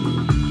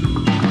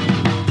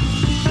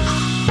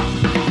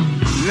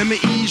 Let me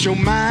ease your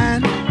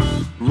mind,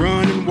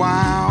 running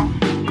wild.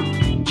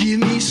 Give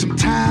me some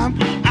time.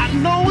 I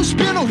know it's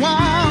been a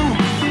while.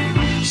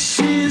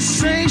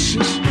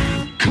 Sensations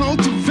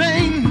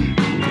cultivating.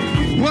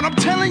 What I'm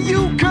telling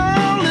you,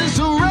 girl, is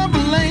a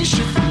revelation.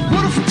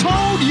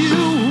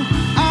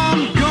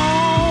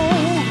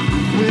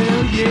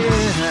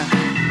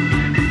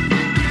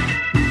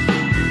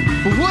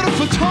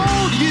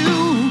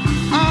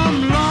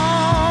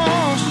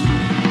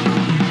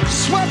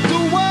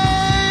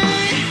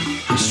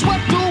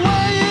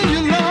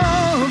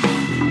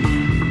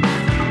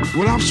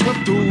 I'm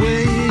swept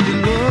away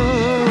in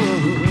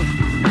love.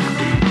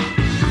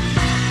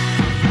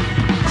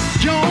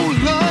 Your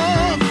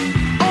love,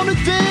 only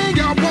thing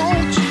I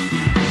want.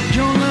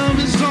 Your love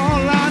is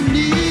all I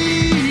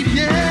need,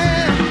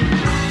 yeah.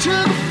 To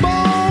the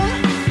bone,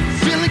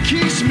 feeling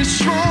keeps me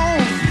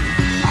strong.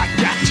 I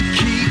got to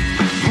keep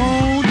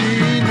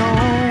holding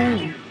on.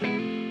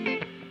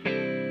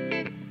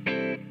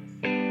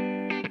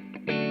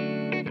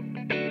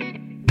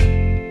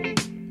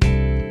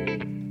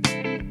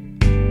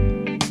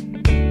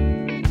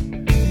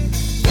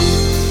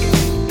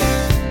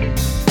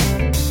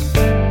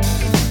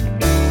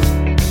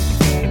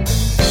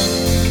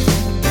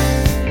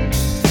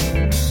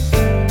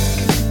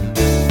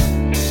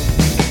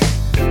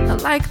 I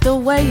like the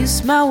way you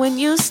smell when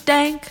you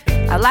stink.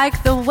 I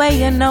like the way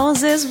your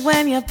nose is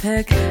when you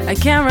pick. I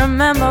can't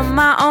remember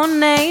my own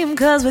name,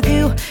 cause with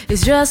you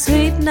it's just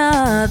sweet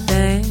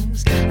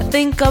nothings. I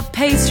think of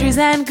pastries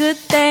and good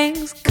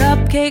things.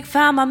 Cupcake,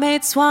 find my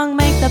mate, swung,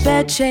 make the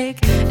bed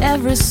shake.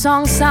 Every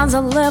song sounds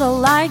a little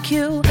like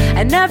you,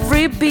 and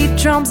every beat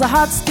drums a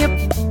heart skip.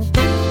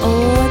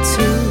 Or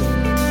two,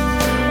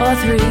 or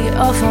three,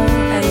 or four,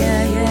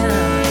 yeah, yeah.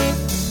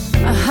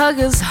 A hug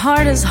as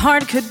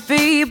hard could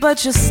be,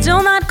 but you're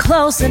still not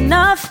close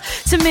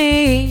enough to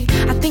me.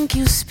 I think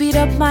you speed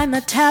up my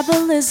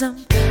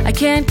metabolism. I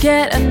can't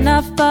get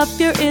enough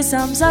of your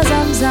isms. Za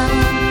za za za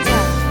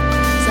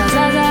za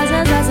za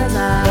za za za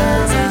za.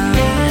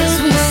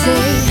 As we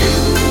say,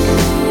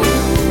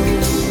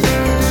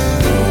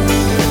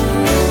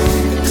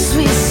 as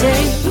we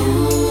say,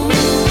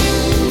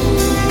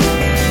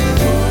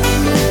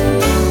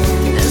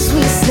 as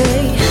we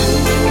say.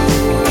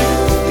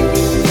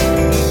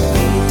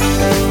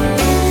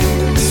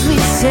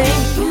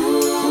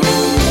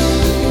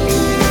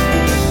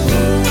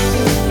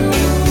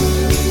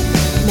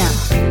 Now,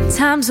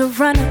 time's a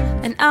runner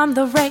and I'm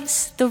the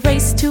race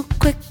too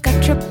quick, I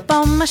trip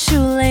on my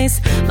shoelace.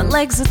 My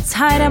legs are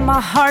tight and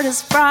my heart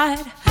is fried.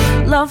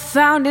 Love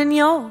found in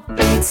your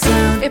beat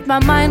sound. If my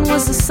mind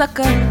was a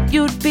sucker,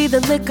 you'd be the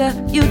liquor.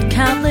 You'd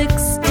count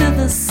licks to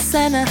the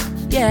center.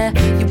 Yeah,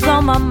 you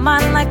blow my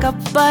mind like a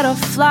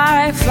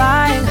butterfly,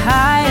 flying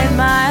high in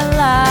my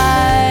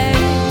life.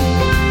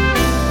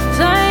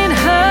 Flying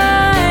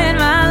high in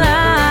my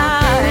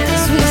life,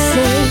 as we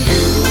say,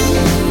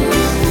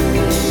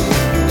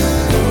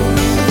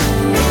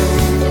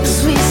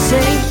 as we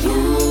say,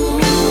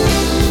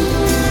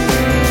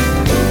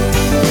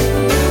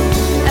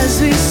 as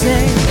we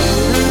say,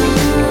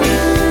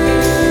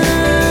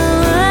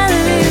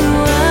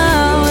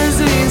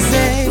 as we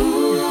say.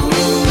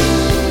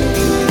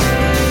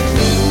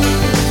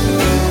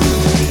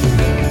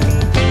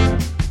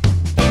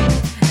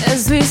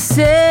 As we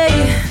say,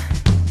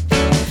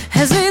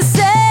 as we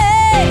say,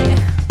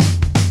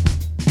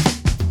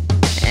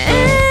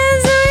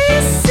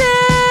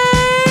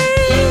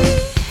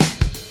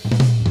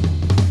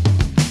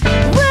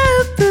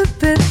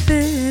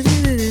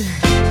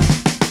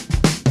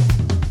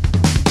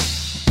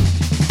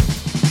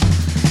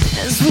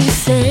 as we say, as we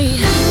say.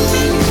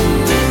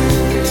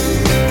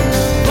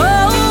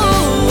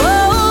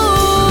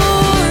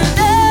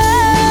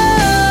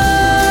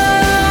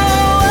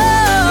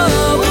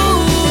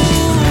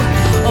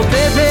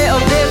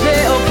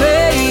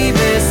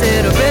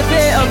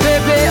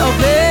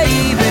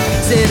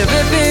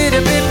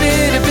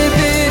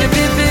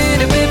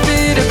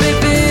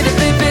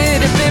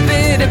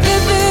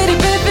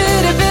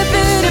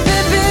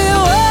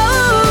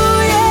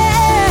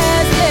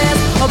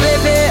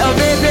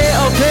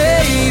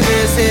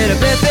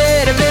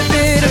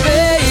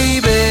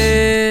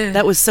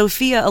 That was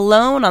Sophia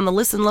Alone on the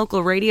Listen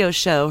Local radio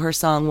show, her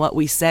song What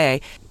We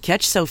Say.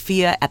 Catch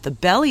Sophia at the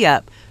Belly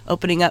Up,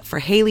 opening up for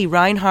Haley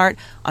Reinhart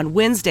on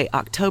Wednesday,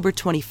 October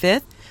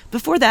 25th.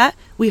 Before that,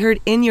 we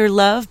heard In Your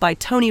Love by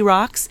Tony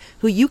Rocks,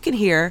 who you can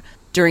hear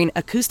during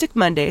Acoustic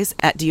Mondays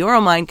at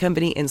Dioro Mine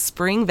Company in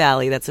Spring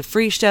Valley. That's a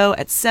free show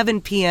at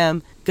 7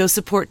 p.m. Go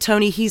support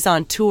Tony. He's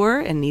on tour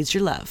and needs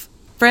your love.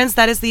 Friends,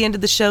 that is the end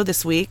of the show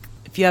this week.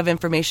 If you have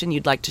information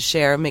you'd like to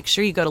share, make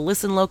sure you go to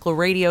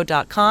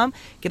listenlocalradio.com,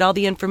 get all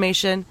the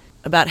information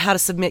about how to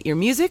submit your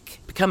music,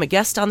 become a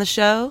guest on the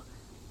show,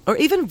 or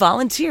even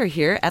volunteer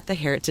here at the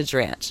Heritage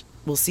Ranch.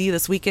 We'll see you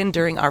this weekend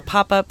during our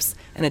pop-ups,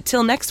 and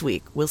until next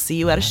week, we'll see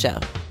you at a show.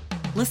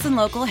 Listen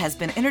Local has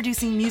been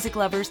introducing music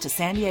lovers to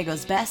San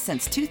Diego's best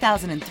since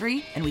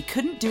 2003, and we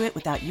couldn't do it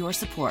without your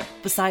support.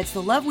 Besides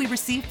the love we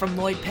receive from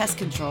Lloyd Pest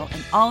Control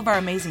and all of our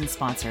amazing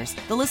sponsors,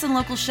 the Listen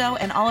Local show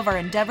and all of our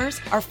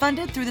endeavors are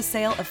funded through the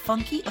sale of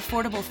funky,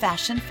 affordable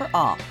fashion for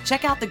all.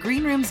 Check out the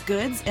Green Room's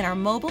goods in our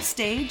mobile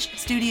stage,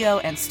 studio,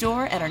 and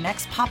store at our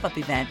next pop-up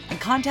event, and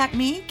contact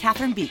me,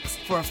 Catherine Beeks,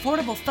 for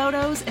affordable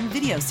photos and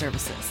video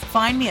services.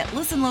 Find me at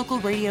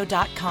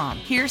listenlocalradio.com.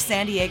 Hear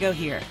San Diego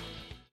here.